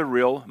who the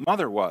real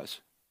mother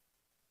was.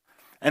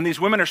 And these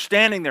women are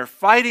standing there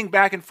fighting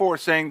back and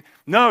forth saying,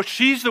 no,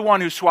 she's the one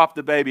who swapped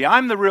the baby.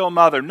 I'm the real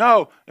mother.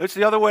 No, it's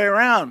the other way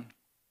around.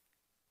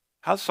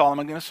 How's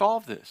Solomon going to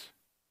solve this?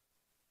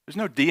 There's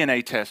no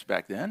DNA test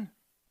back then.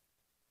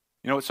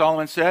 You know what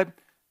Solomon said?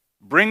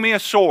 Bring me a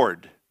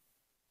sword.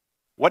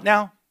 What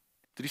now?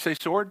 Did he say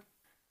sword?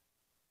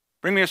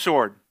 Bring me a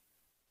sword.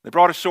 They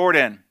brought a sword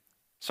in.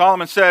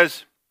 Solomon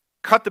says,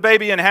 cut the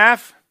baby in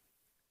half,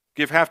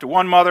 give half to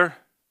one mother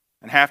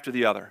and half to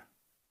the other.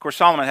 Of course,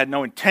 Solomon had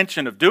no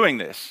intention of doing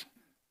this.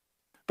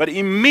 But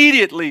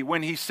immediately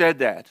when he said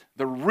that,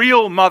 the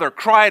real mother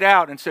cried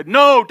out and said,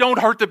 no, don't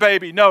hurt the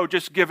baby. No,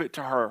 just give it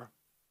to her.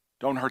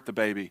 Don't hurt the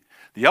baby.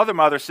 The other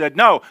mother said,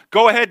 no,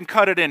 go ahead and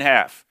cut it in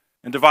half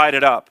and divide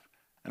it up.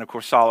 And of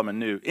course, Solomon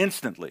knew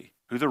instantly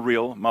who the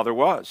real mother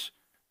was.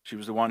 She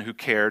was the one who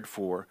cared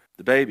for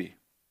the baby.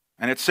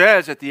 And it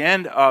says at the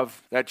end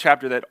of that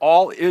chapter that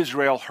all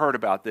Israel heard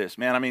about this.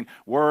 Man, I mean,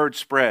 word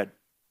spread.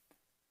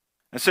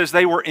 It says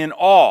they were in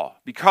awe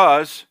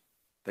because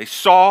they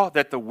saw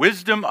that the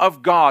wisdom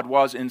of God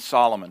was in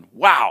Solomon.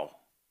 Wow.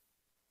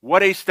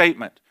 What a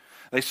statement.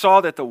 They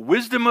saw that the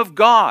wisdom of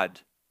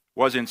God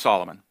was in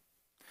Solomon.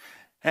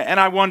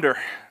 And I wonder,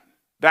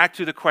 back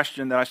to the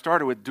question that I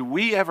started with, do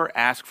we ever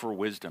ask for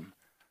wisdom?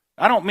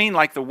 I don't mean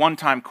like the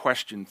one-time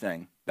question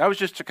thing. That was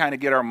just to kind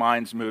of get our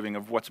minds moving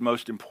of what's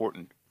most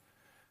important.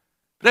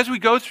 But as we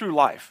go through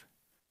life,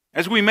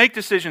 as we make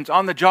decisions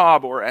on the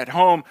job or at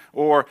home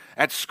or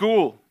at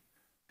school,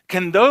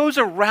 can those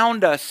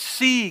around us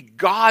see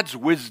God's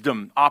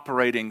wisdom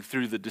operating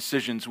through the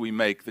decisions we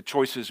make, the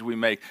choices we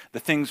make,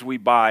 the things we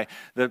buy,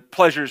 the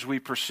pleasures we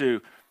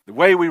pursue, the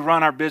way we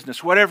run our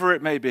business, whatever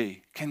it may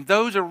be? Can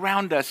those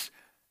around us,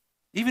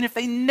 even if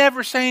they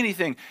never say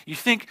anything, you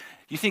think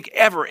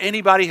ever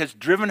anybody has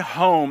driven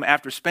home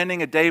after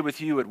spending a day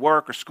with you at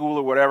work or school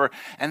or whatever,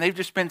 and they've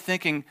just been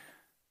thinking,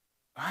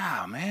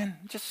 wow, man,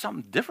 just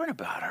something different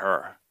about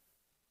her.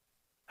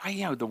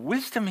 The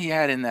wisdom he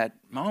had in that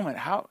moment,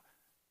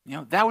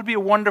 that would be a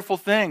wonderful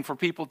thing for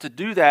people to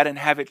do that and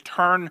have it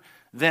turn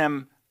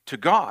them to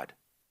God.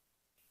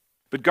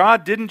 But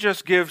God didn't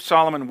just give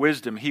Solomon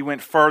wisdom, he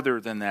went further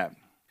than that.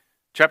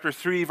 Chapter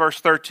 3, verse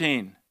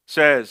 13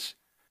 says,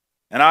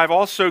 "And I've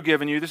also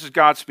given you," this is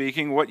God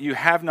speaking, "what you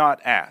have not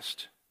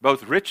asked,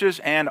 both riches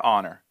and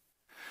honor,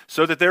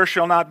 so that there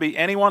shall not be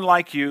anyone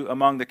like you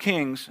among the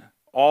kings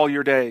all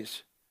your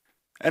days.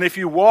 And if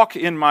you walk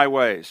in my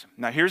ways."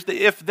 Now here's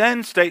the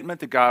if-then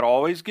statement that God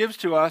always gives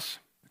to us.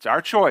 It's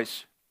our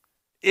choice.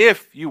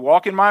 "If you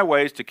walk in my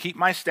ways to keep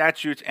my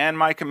statutes and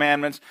my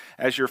commandments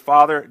as your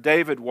father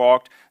David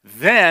walked,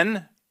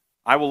 then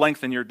I will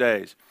lengthen your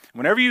days."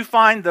 Whenever you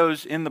find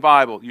those in the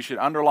Bible, you should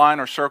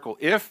underline or circle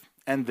if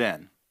and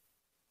then,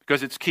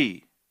 because it's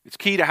key. It's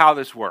key to how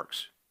this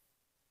works.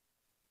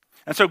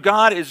 And so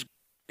God is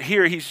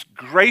here, he's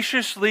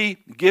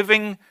graciously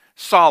giving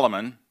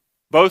Solomon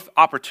both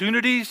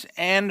opportunities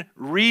and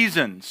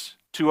reasons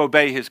to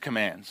obey his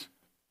commands.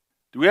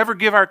 Do we ever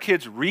give our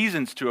kids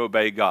reasons to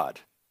obey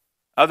God?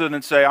 Other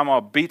than say, "I'm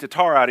going to beat the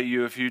tar out of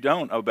you if you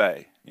don't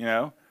obey,"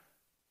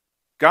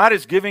 God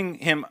is giving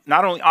him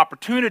not only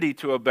opportunity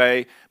to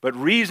obey, but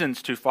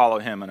reasons to follow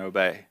him and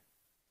obey.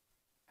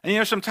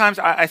 And sometimes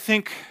I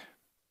think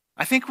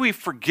we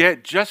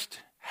forget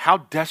just how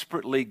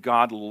desperately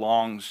God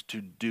longs to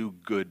do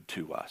good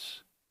to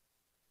us.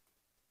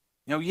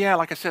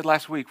 Like I said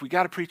last week, we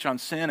got to preach on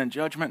sin and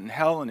judgment and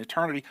hell and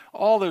eternity,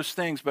 all those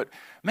things. But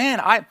man,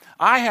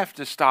 I have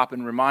to stop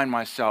and remind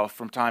myself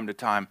from time to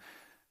time,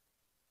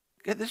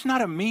 there's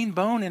not a mean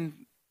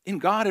bone in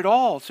God at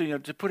all. So,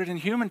 to put it in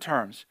human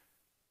terms,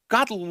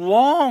 God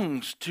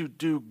longs to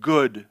do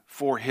good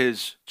for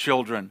his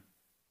children.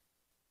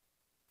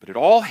 But it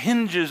all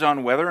hinges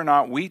on whether or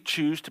not we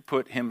choose to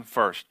put him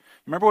first.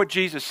 Remember what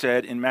Jesus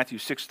said in Matthew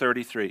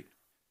 6:33.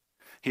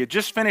 He had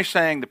just finished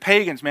saying the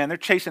pagans, man, they're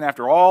chasing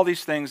after all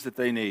these things that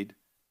they need.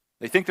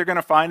 They think they're going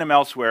to find them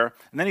elsewhere.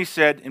 And then he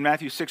said in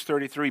Matthew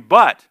 6:33,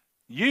 "But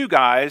you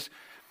guys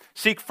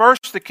seek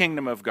first the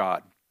kingdom of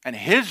God and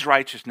his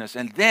righteousness,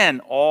 and then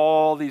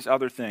all these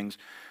other things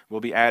will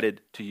be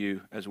added to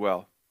you as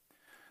well."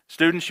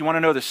 Students, you want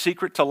to know the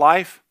secret to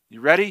life?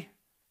 You ready?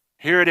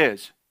 Here it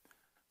is.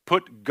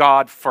 Put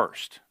God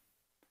first.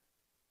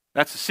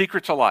 That's the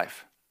secret to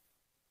life.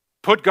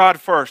 Put God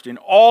first in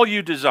all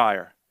you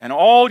desire and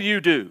all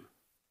you do,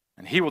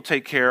 and he will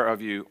take care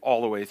of you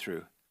all the way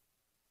through.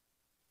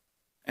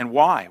 And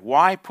why?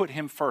 Why put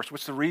him first?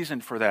 What's the reason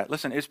for that?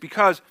 Listen, it's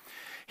because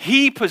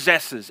he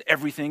possesses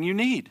everything you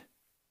need.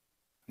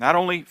 Not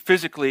only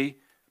physically,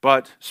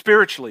 but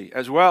spiritually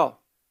as well.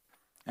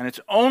 And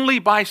it's only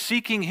by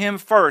seeking him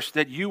first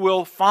that you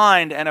will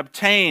find and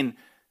obtain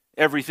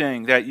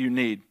everything that you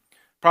need.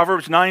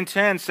 Proverbs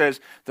 9:10 says,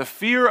 "The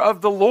fear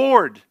of the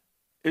Lord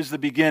is the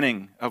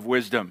beginning of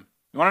wisdom."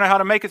 You want to know how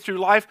to make it through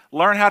life?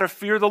 Learn how to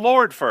fear the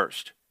Lord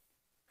first.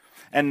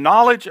 "And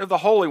knowledge of the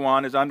Holy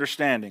One is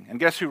understanding." And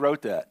guess who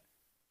wrote that?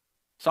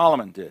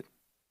 Solomon did.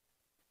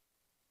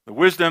 The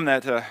wisdom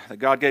that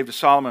God gave to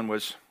Solomon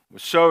was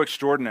so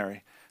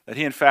extraordinary that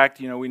he, in fact,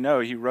 we know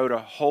he wrote a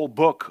whole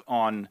book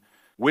on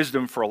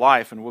wisdom for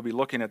life, and we'll be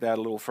looking at that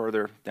a little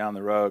further down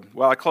the road.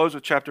 Well, I close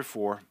with chapter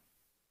 4.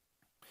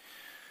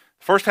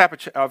 The first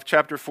half of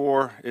chapter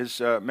 4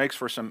 makes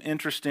for some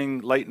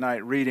interesting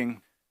late-night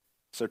reading,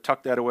 so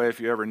tuck that away if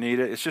you ever need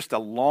it. It's just a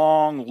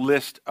long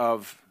list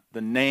of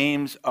the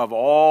names of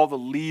all the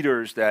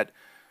leaders that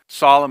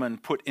Solomon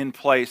put in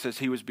place as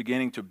he was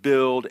beginning to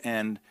build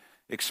and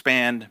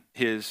expand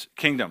his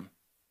kingdom.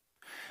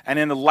 And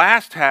in the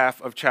last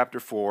half of chapter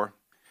 4,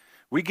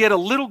 we get a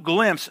little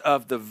glimpse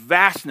of the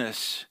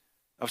vastness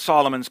of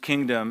Solomon's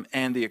kingdom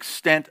and the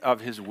extent of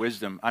his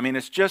wisdom. I mean,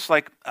 it's just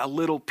like a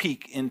little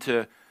peek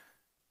into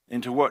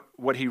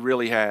what he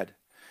really had.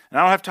 And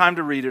I don't have time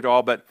to read it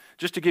all, but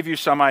just to give you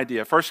some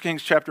idea. 1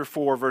 Kings chapter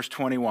 4, verse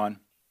 21.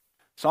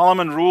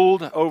 Solomon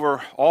ruled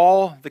over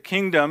all the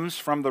kingdoms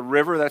from the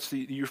river, that's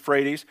the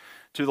Euphrates,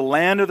 to the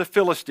land of the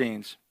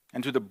Philistines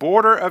and to the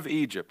border of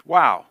Egypt.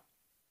 Wow.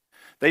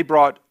 They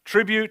brought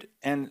tribute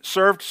and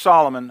served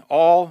Solomon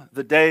all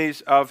the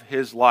days of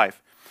his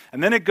life.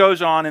 And then it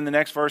goes on in the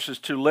next verses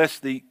to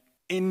list the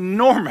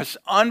enormous,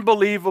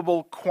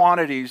 unbelievable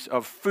quantities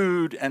of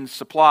food and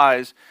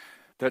supplies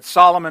that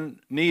Solomon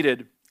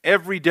needed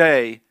every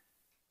day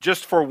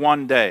just for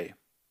one day.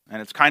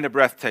 And it's kind of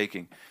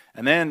breathtaking.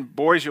 And then,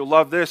 boys, you'll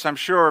love this, I'm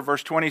sure.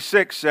 Verse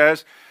 26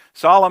 says,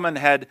 Solomon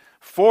had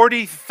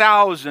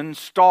 40,000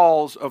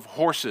 stalls of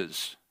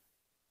horses.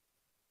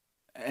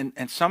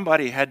 And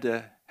somebody had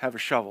to have a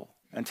shovel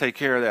and take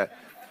care of that.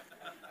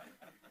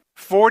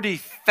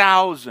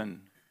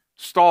 40,000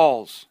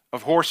 stalls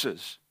of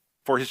horses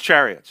for his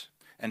chariots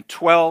and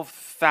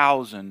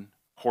 12,000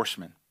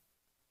 horsemen.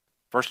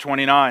 Verse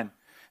 29,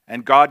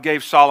 and God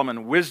gave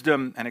Solomon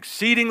wisdom and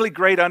exceedingly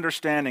great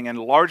understanding and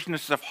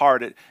largeness of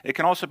heart. It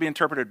can also be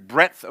interpreted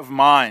breadth of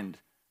mind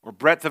or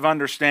breadth of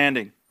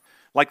understanding,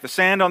 like the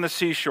sand on the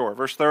seashore.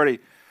 Verse 30,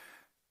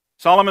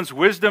 Solomon's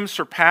wisdom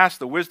surpassed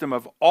the wisdom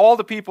of all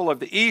the people of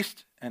the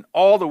east and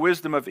all the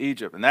wisdom of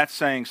Egypt. And that's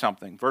saying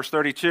something. Verse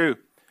 32,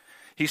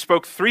 he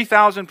spoke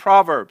 3,000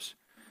 proverbs,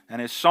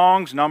 and his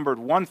songs numbered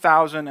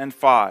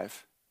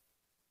 1,005.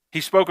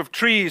 He spoke of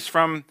trees,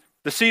 from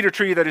the cedar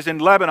tree that is in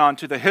Lebanon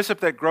to the hyssop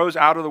that grows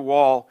out of the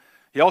wall.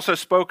 He also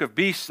spoke of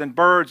beasts and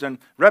birds and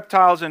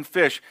reptiles and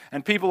fish.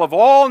 And people of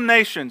all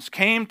nations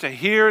came to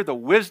hear the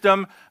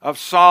wisdom of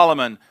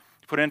Solomon.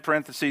 Put in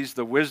parentheses,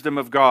 the wisdom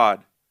of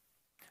God.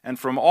 And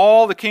from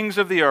all the kings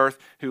of the earth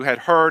who had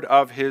heard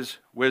of his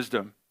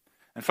wisdom.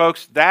 And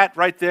folks, that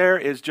right there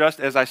is just,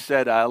 as I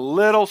said, a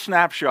little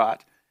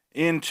snapshot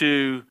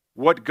into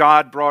what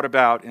God brought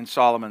about in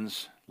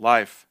Solomon's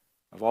life,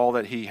 of all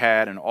that he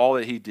had and all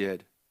that he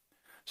did.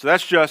 So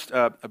that's just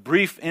a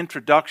brief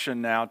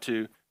introduction now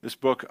to this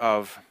book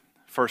of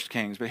 1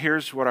 Kings. But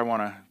here's what I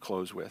want to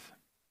close with.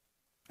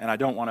 And I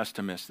don't want us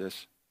to miss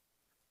this.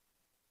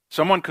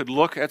 Someone could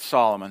look at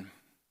Solomon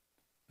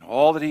and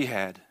all that he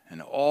had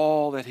and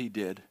all that he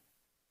did,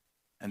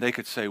 and they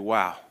could say,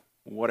 wow,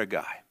 what a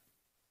guy.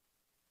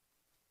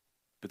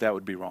 But that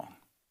would be wrong.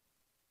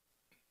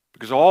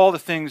 Because all the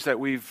things that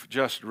we've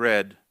just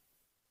read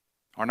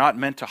are not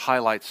meant to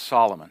highlight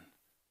Solomon.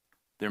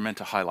 They're meant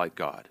to highlight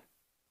God.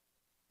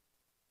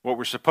 What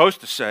we're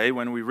supposed to say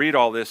when we read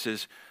all this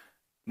is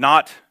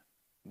not,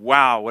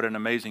 wow, what an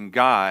amazing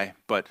guy,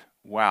 but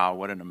wow,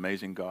 what an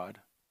amazing God.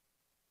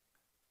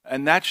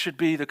 And that should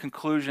be the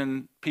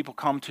conclusion people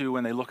come to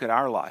when they look at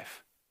our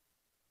life.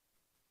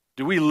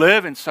 Do we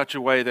live in such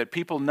a way that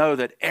people know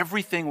that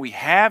everything we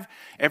have,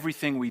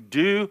 everything we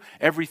do,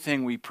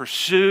 everything we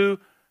pursue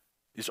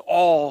is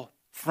all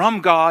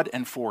from God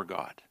and for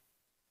God?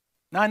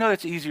 Now, I know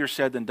that's easier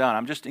said than done.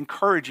 I'm just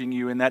encouraging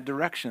you in that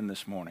direction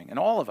this morning, and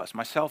all of us,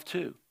 myself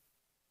too.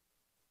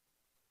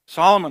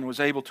 Solomon was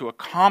able to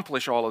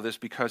accomplish all of this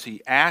because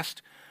he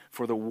asked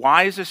for the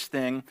wisest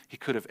thing he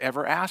could have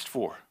ever asked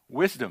for,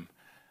 wisdom.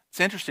 It's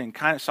interesting,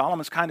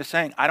 Solomon's kind of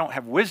saying, I don't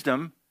have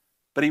wisdom,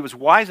 but he was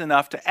wise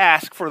enough to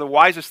ask for the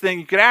wisest thing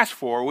you could ask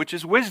for, which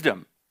is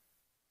wisdom.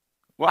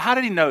 Well, how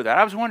did he know that?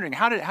 I was wondering,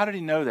 how did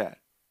he know that?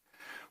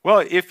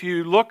 Well, if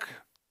you look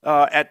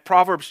at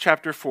Proverbs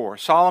chapter 4,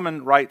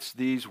 Solomon writes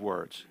these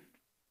words.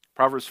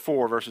 Proverbs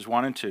 4, verses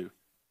 1 and 2.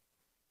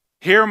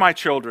 Hear, my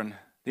children,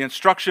 the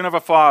instruction of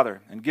a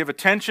father, and give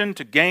attention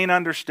to gain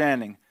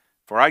understanding.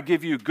 For I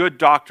give you good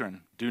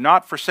doctrine. Do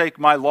not forsake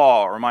my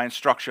law or my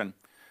instruction.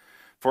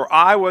 For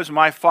I was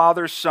my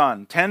father's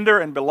son, tender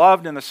and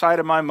beloved in the sight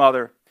of my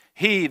mother.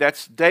 He,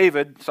 that's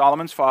David,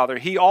 Solomon's father,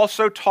 he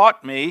also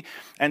taught me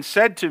and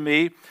said to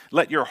me,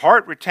 let your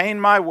heart retain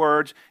my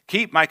words,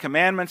 keep my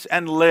commandments,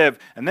 and live.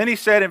 And then he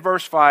said in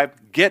verse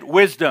 5, get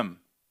wisdom.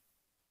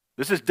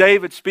 This is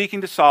David speaking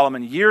to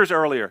Solomon years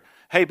earlier.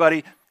 Hey,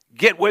 buddy,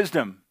 get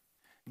wisdom.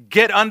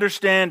 Get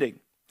understanding.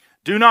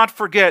 Do not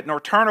forget nor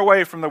turn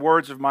away from the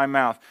words of my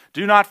mouth.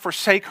 Do not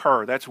forsake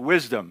her, that's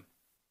wisdom.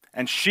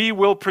 And she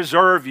will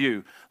preserve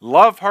you.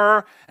 Love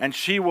her, and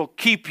she will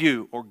keep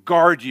you or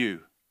guard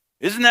you.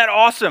 Isn't that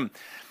awesome?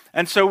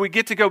 And so we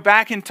get to go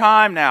back in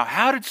time now.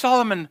 How did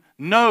Solomon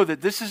know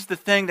that this is the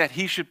thing that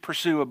he should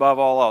pursue above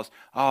all else?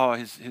 Oh,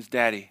 his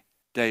daddy,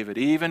 David,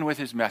 even with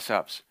his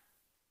mess-ups.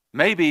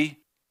 Maybe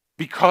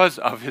because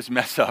of his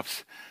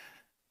mess-ups,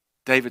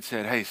 David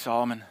said, hey,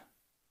 Solomon,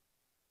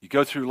 you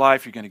go through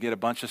life, you're going to get a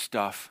bunch of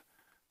stuff.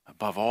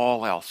 Above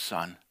all else,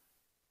 son,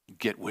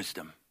 get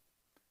wisdom.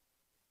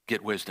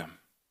 Get wisdom.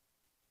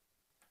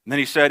 And then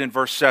he said in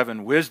verse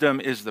 7, wisdom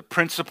is the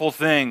principal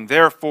thing.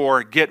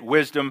 Therefore, get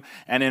wisdom,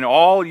 and in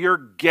all you're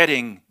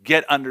getting,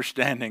 get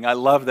understanding. I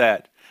love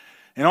that.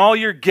 In all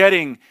you're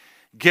getting,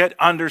 get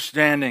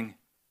understanding.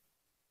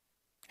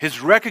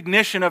 His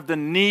recognition of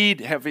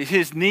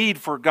his need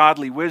for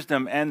godly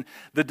wisdom and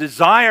the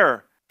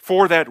desire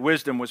for that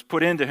wisdom was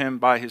put into him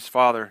by his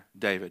father,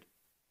 David.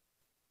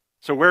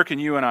 So where can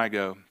you and I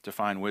go to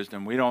find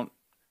wisdom?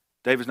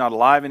 David's not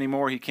alive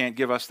anymore. He can't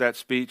give us that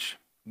speech.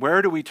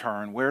 Where do we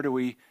turn? Where do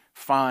we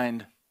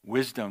find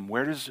wisdom?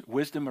 Where does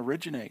wisdom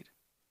originate?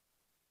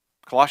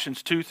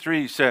 Colossians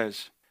 2:3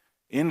 says,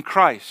 in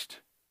Christ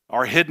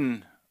are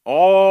hidden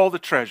all the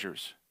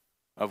treasures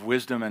of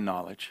wisdom and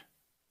knowledge.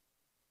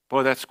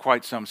 Boy, that's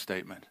quite some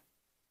statement.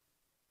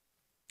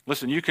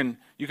 Listen, you can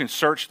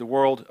search the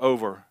world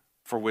over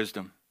for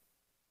wisdom.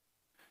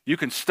 You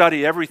can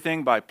study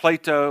everything by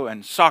Plato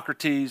and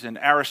Socrates and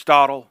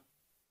Aristotle.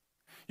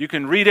 You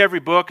can read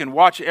every book and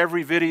watch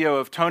every video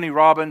of Tony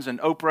Robbins and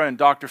Oprah and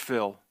Dr.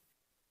 Phil.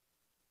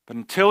 But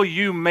until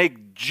you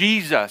make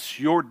Jesus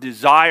your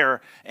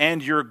desire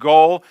and your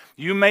goal,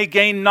 you may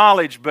gain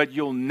knowledge, but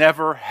you'll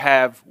never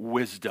have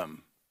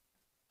wisdom.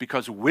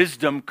 Because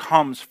wisdom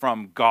comes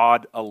from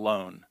God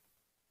alone.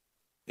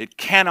 It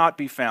cannot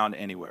be found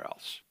anywhere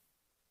else.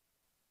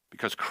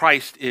 Because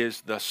Christ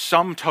is the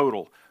sum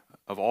total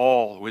of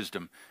all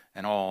wisdom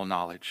and all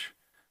knowledge.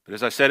 But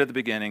as I said at the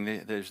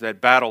beginning, there's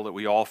that battle that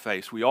we all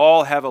face. We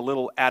all have a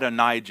little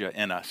Adonijah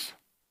in us.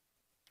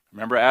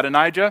 Remember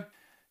Adonijah?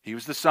 He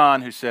was the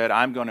son who said,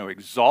 I'm going to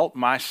exalt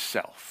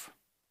myself.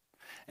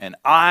 And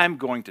I'm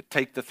going to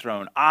take the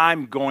throne.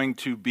 I'm going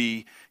to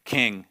be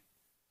king.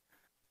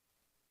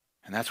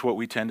 And that's what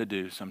we tend to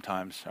do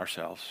sometimes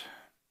ourselves.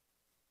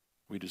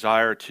 We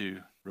desire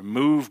to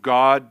remove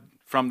God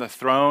from the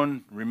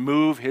throne,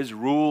 remove his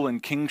rule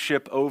and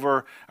kingship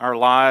over our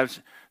lives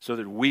so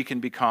that we can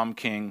become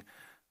king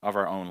of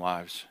our own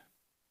lives.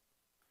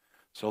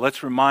 So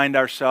let's remind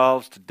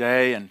ourselves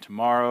today and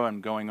tomorrow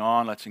and going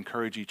on, let's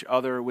encourage each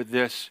other with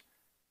this,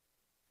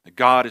 that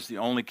God is the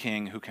only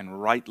king who can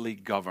rightly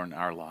govern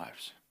our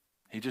lives.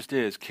 He just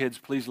is. Kids,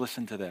 please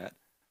listen to that.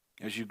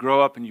 As you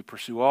grow up and you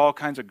pursue all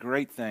kinds of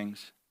great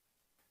things,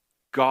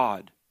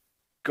 God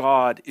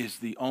is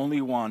the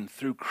only one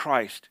through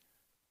Christ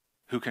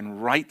who can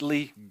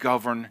rightly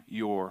govern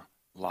your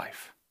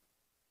life.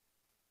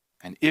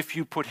 And if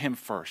you put him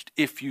first,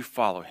 if you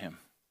follow him,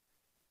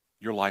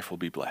 your life will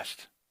be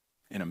blessed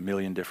in a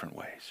million different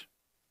ways.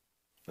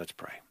 Let's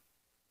pray.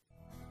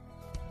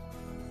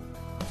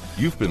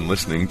 You've been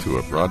listening to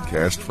a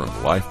broadcast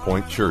from Life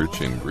Point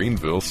Church in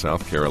Greenville,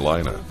 South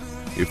Carolina.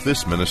 If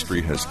this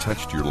ministry has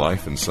touched your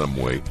life in some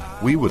way,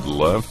 we would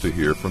love to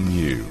hear from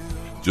you.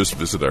 Just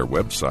visit our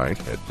website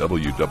at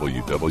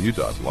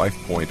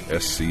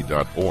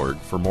www.lifepointsc.org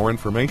for more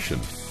information.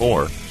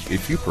 Or,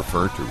 if you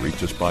prefer to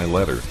reach us by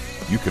letter,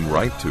 you can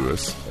write to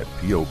us at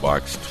P.O.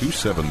 Box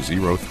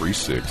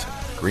 27036,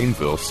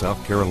 Greenville,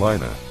 South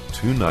Carolina,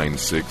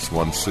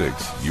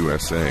 29616,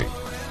 USA.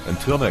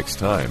 Until next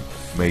time,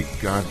 may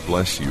God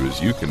bless you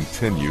as you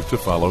continue to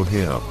follow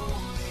him.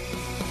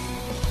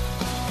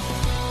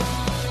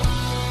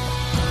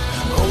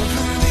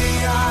 Open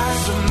the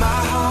eyes of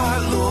my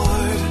heart,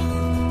 Lord.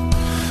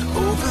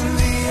 Open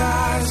the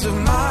eyes of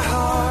my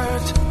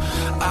heart.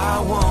 I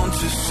want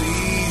to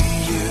see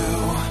you.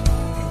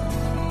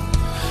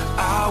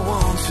 I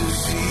want to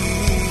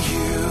see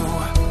you.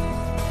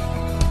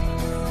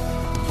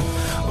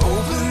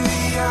 Open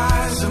the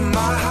eyes of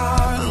my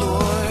heart,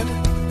 Lord.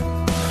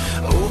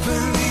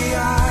 Open the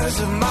eyes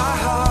of my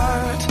heart.